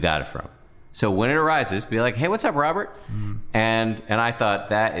 who you got it from. So when it arises, be like, hey, what's up, Robert? And I thought,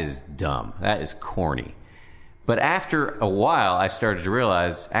 that is dumb. That is corny. But after a while, I started to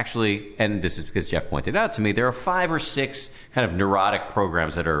realize, actually, and this is because Jeff pointed out to me, there are 5 or 6 kind of neurotic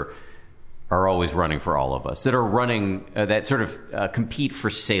programs that are always running for all of us, that are running, that sort of compete for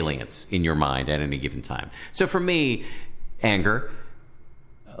salience in your mind at any given time. So for me, anger,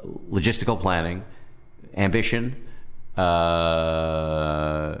 logistical planning, ambition,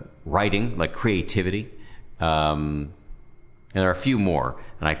 writing, like creativity, and there are a few more,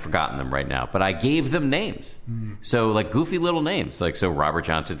 and I've forgotten them right now, but I gave them names. So like goofy little names, like so Robert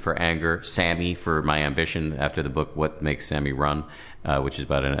Johnson for anger, Sammy for my ambition after the book What Makes Sammy Run, which is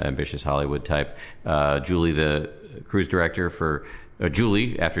about an ambitious Hollywood type, Julie the cruise director for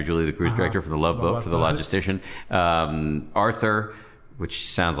Julie after Julie the cruise director for the Love Boat for the logistician, Arthur, which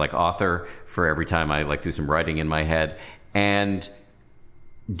sounds like author, for every time I like do some writing in my head, and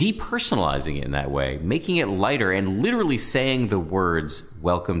depersonalizing it in that way, making it lighter, and literally saying the words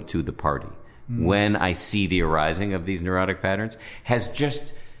 "welcome to the party" when I see the arising of these neurotic patterns has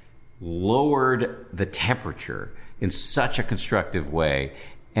just lowered the temperature in such a constructive way.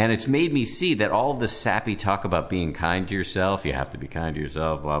 And it's made me see that all of this sappy talk about being kind to yourself, you have to be kind to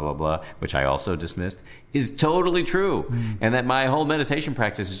yourself, blah, blah, blah, which I also dismissed, is totally true. And that my whole meditation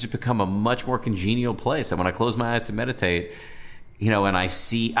practice has just become a much more congenial place. And when I close my eyes to meditate, and I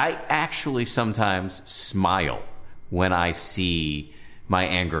actually sometimes smile when I see my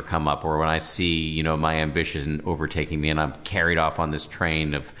anger come up, or when I see, my ambition overtaking me, and I'm carried off on this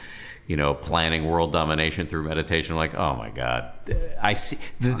train of, planning world domination through meditation. I'm like, oh my God, I see.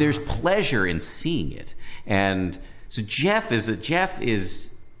 There's pleasure in seeing it. And so Jeff is a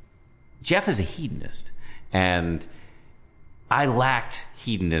hedonist, and I lacked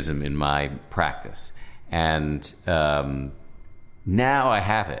hedonism in my practice, and now I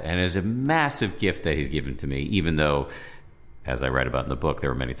have it, and it's a massive gift that he's given to me, even though, as I write about in the book, there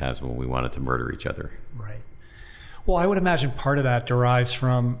were many times when we wanted to murder each other. Right. Well, I would imagine part of that derives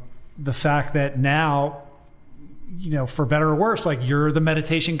from the fact that now, for better or worse, like you're the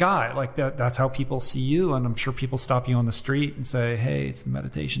meditation guy. Like that's how people see you. And I'm sure people stop you on the street and say, hey, it's the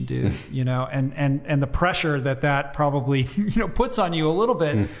meditation dude, and the pressure that probably, puts on you a little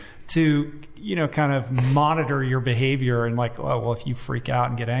bit to, kind of monitor your behavior, and like, oh, well, if you freak out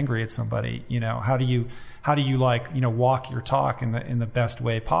and get angry at somebody, how do you like, walk your talk in the best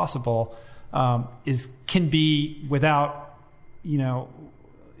way possible, can be without,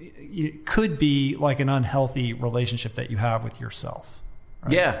 it could be like an unhealthy relationship that you have with yourself.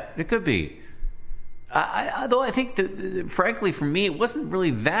 Right? Yeah, it could be. Though I think that, frankly, for me, it wasn't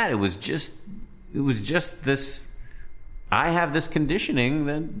really that. It was just this. I have this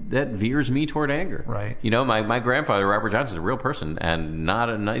conditioning that veers me toward anger. Right. My grandfather, Robert Johnson, is a real person and not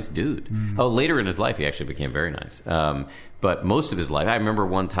a nice dude. Oh, later in his life, he actually became very nice. But most of his life, I remember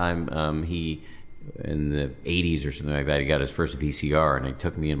one time he, in the 80s or something like that, he got his first VCR, and he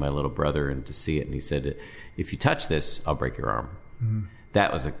took me and my little brother in to see it, and he said, if you touch this, I'll break your arm.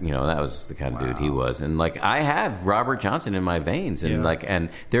 That was the kind of dude he was. And like, I have Robert Johnson in my veins, and and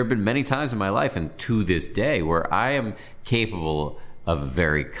there have been many times in my life, and to this day, where I am capable of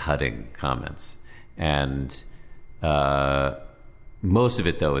very cutting comments, and most of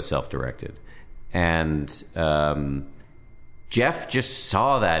it though is self-directed. And Jeff just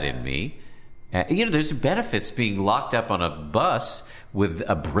saw that in me. There's benefits being locked up on a bus with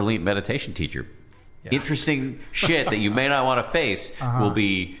a brilliant meditation teacher. Interesting shit that you may not want to face will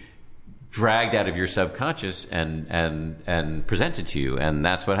be dragged out of your subconscious and presented to you, and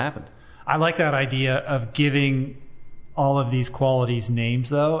that's what happened. I like that idea of giving all of these qualities names,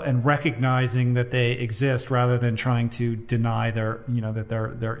 though, and recognizing that they exist rather than trying to deny that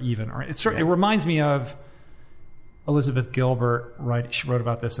they're even. It reminds me of Elizabeth Gilbert, right? She wrote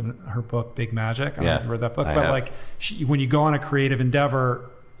about this in her book Big Magic. I don't know if you read that book, but like when you go on a creative endeavor,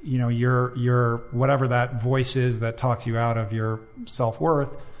 your whatever that voice is that talks you out of your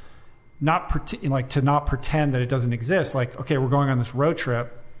self-worth, not pretend that it doesn't exist. Like, okay, we're going on this road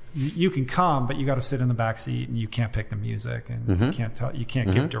trip. You can come, but you got to sit in the back seat and you can't pick the music and you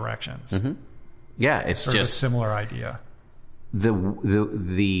can't give directions. Yeah, it's sort just of a similar idea.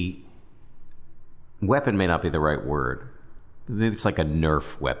 The weapon may not be the right word. It's like a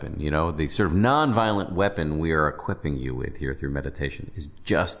Nerf weapon, the sort of non-violent weapon we are equipping you with here through meditation is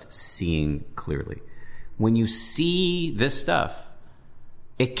just seeing clearly. When you see this stuff,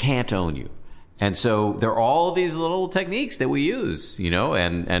 it can't own you. And so there are all these little techniques that we use,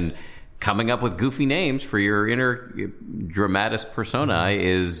 and coming up with goofy names for your inner dramatis personae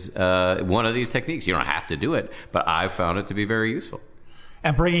is one of these techniques. You don't have to do it, but I've found it to be very useful.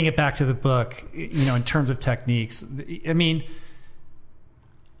 And bringing it back to the book, in terms of techniques, I mean,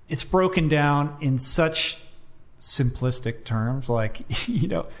 it's broken down in such simplistic terms, like,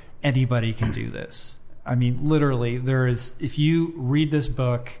 anybody can do this. I mean, literally, if you read this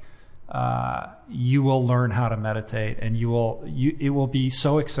book, you will learn how to meditate, and it will be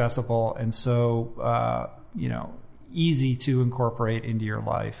so accessible and so, easy to incorporate into your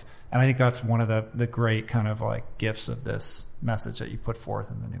life. And I think that's one of the great kind of like gifts of this message that you put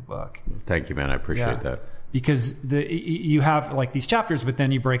forth in the new book. Thank you, man. I appreciate that. Because you have like these chapters, but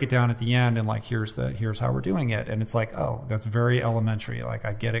then you break it down at the end and like, here's how we're doing it. And it's like, oh, that's very elementary. Like,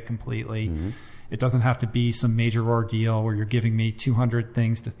 I get it completely. It doesn't have to be some major ordeal where you're giving me 200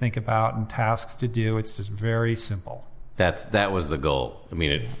 things to think about and tasks to do. It's just very simple. That was the goal. I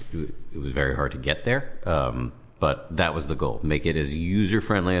mean, it was very hard to get there. But that was the goal. Make it as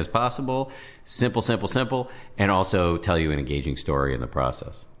user-friendly as possible, simple, and also tell you an engaging story in the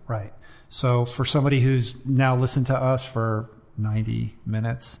process. Right. So for somebody who's now listened to us for 90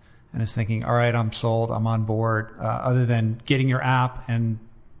 minutes and is thinking, all right, I'm sold, I'm on board, other than getting your app and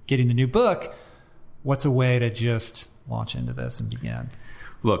getting the new book, what's a way to just launch into this and begin?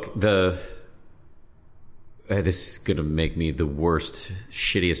 Look, this is going to make me the worst,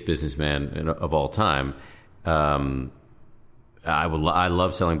 shittiest businessman of all time. I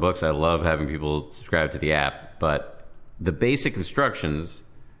love selling books. I love having people subscribe to the app, but the basic instructions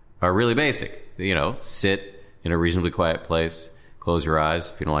are really basic. Sit in a reasonably quiet place, close your eyes.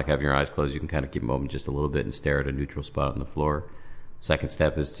 If you don't like having your eyes closed, you can kind of keep them open just a little bit and stare at a neutral spot on the floor. Second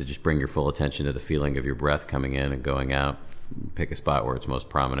step is to just bring your full attention to the feeling of your breath coming in and going out. Pick a spot where it's most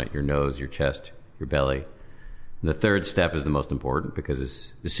prominent, your nose, your chest, your belly. And the third step is the most important, because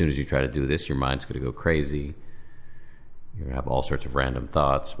as soon as you try to do this, your mind's going to go crazy. You're going to have all sorts of random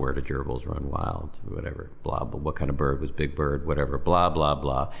thoughts. Where do gerbils run wild? Whatever. Blah, blah. What kind of bird was Big Bird? Whatever. Blah, blah,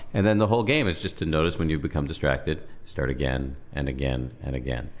 blah. And then the whole game is just to notice when you become distracted. Start again and again and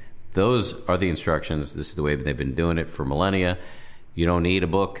again. Those are the instructions. This is the way they've been doing it for millennia. You don't need a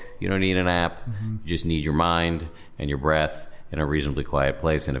book. You don't need an app. You just need your mind and your breath in a reasonably quiet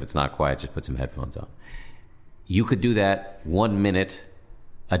place. And if it's not quiet, just put some headphones on. You could do that 1 minute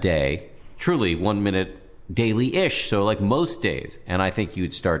a day, truly 1 minute daily-ish, so like most days. And I think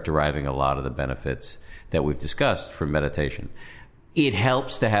you'd start deriving a lot of the benefits that we've discussed from meditation. It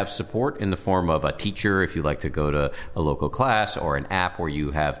helps to have support in the form of a teacher if you like to go to a local class, or an app where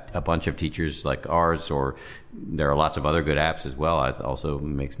you have a bunch of teachers like ours, or there are lots of other good apps as well. It also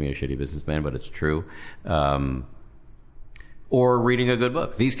makes me a shitty businessman, but it's true. Or reading a good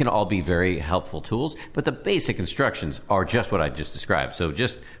book. These can all be very helpful tools, but the basic instructions are just what I just described. So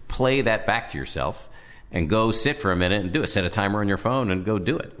just play that back to yourself and go sit for a minute and do it. Set a timer on your phone and go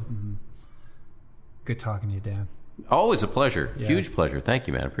do it. Good talking to you, Dan. Always a pleasure. Yeah. Huge pleasure. Thank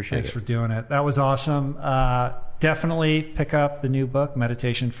you, man. Appreciate it. Thanks for doing it. That was awesome. Definitely pick up the new book,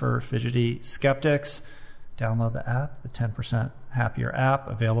 Meditation for Fidgety Skeptics. Download the app, the 10% Happier app,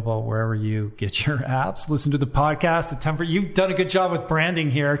 available wherever you get your apps. Listen to the podcast. You've done a good job with branding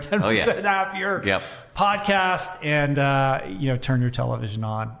here. 10% Happier podcast, and turn your television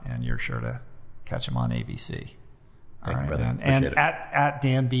on, and you're sure to catch them on ABC. Thank you, brother. And at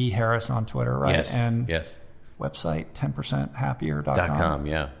Dan B. Harris on Twitter, right? Yes. And yes. Website 10%happier.com.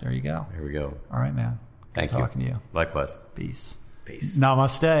 Yeah. There you go. There we go. All right, man. Good talking to you. Likewise. Peace.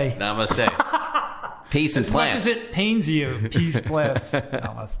 Namaste. Peace and plants. As much as it pains you, peace, plants.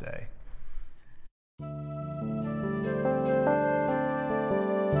 Namaste.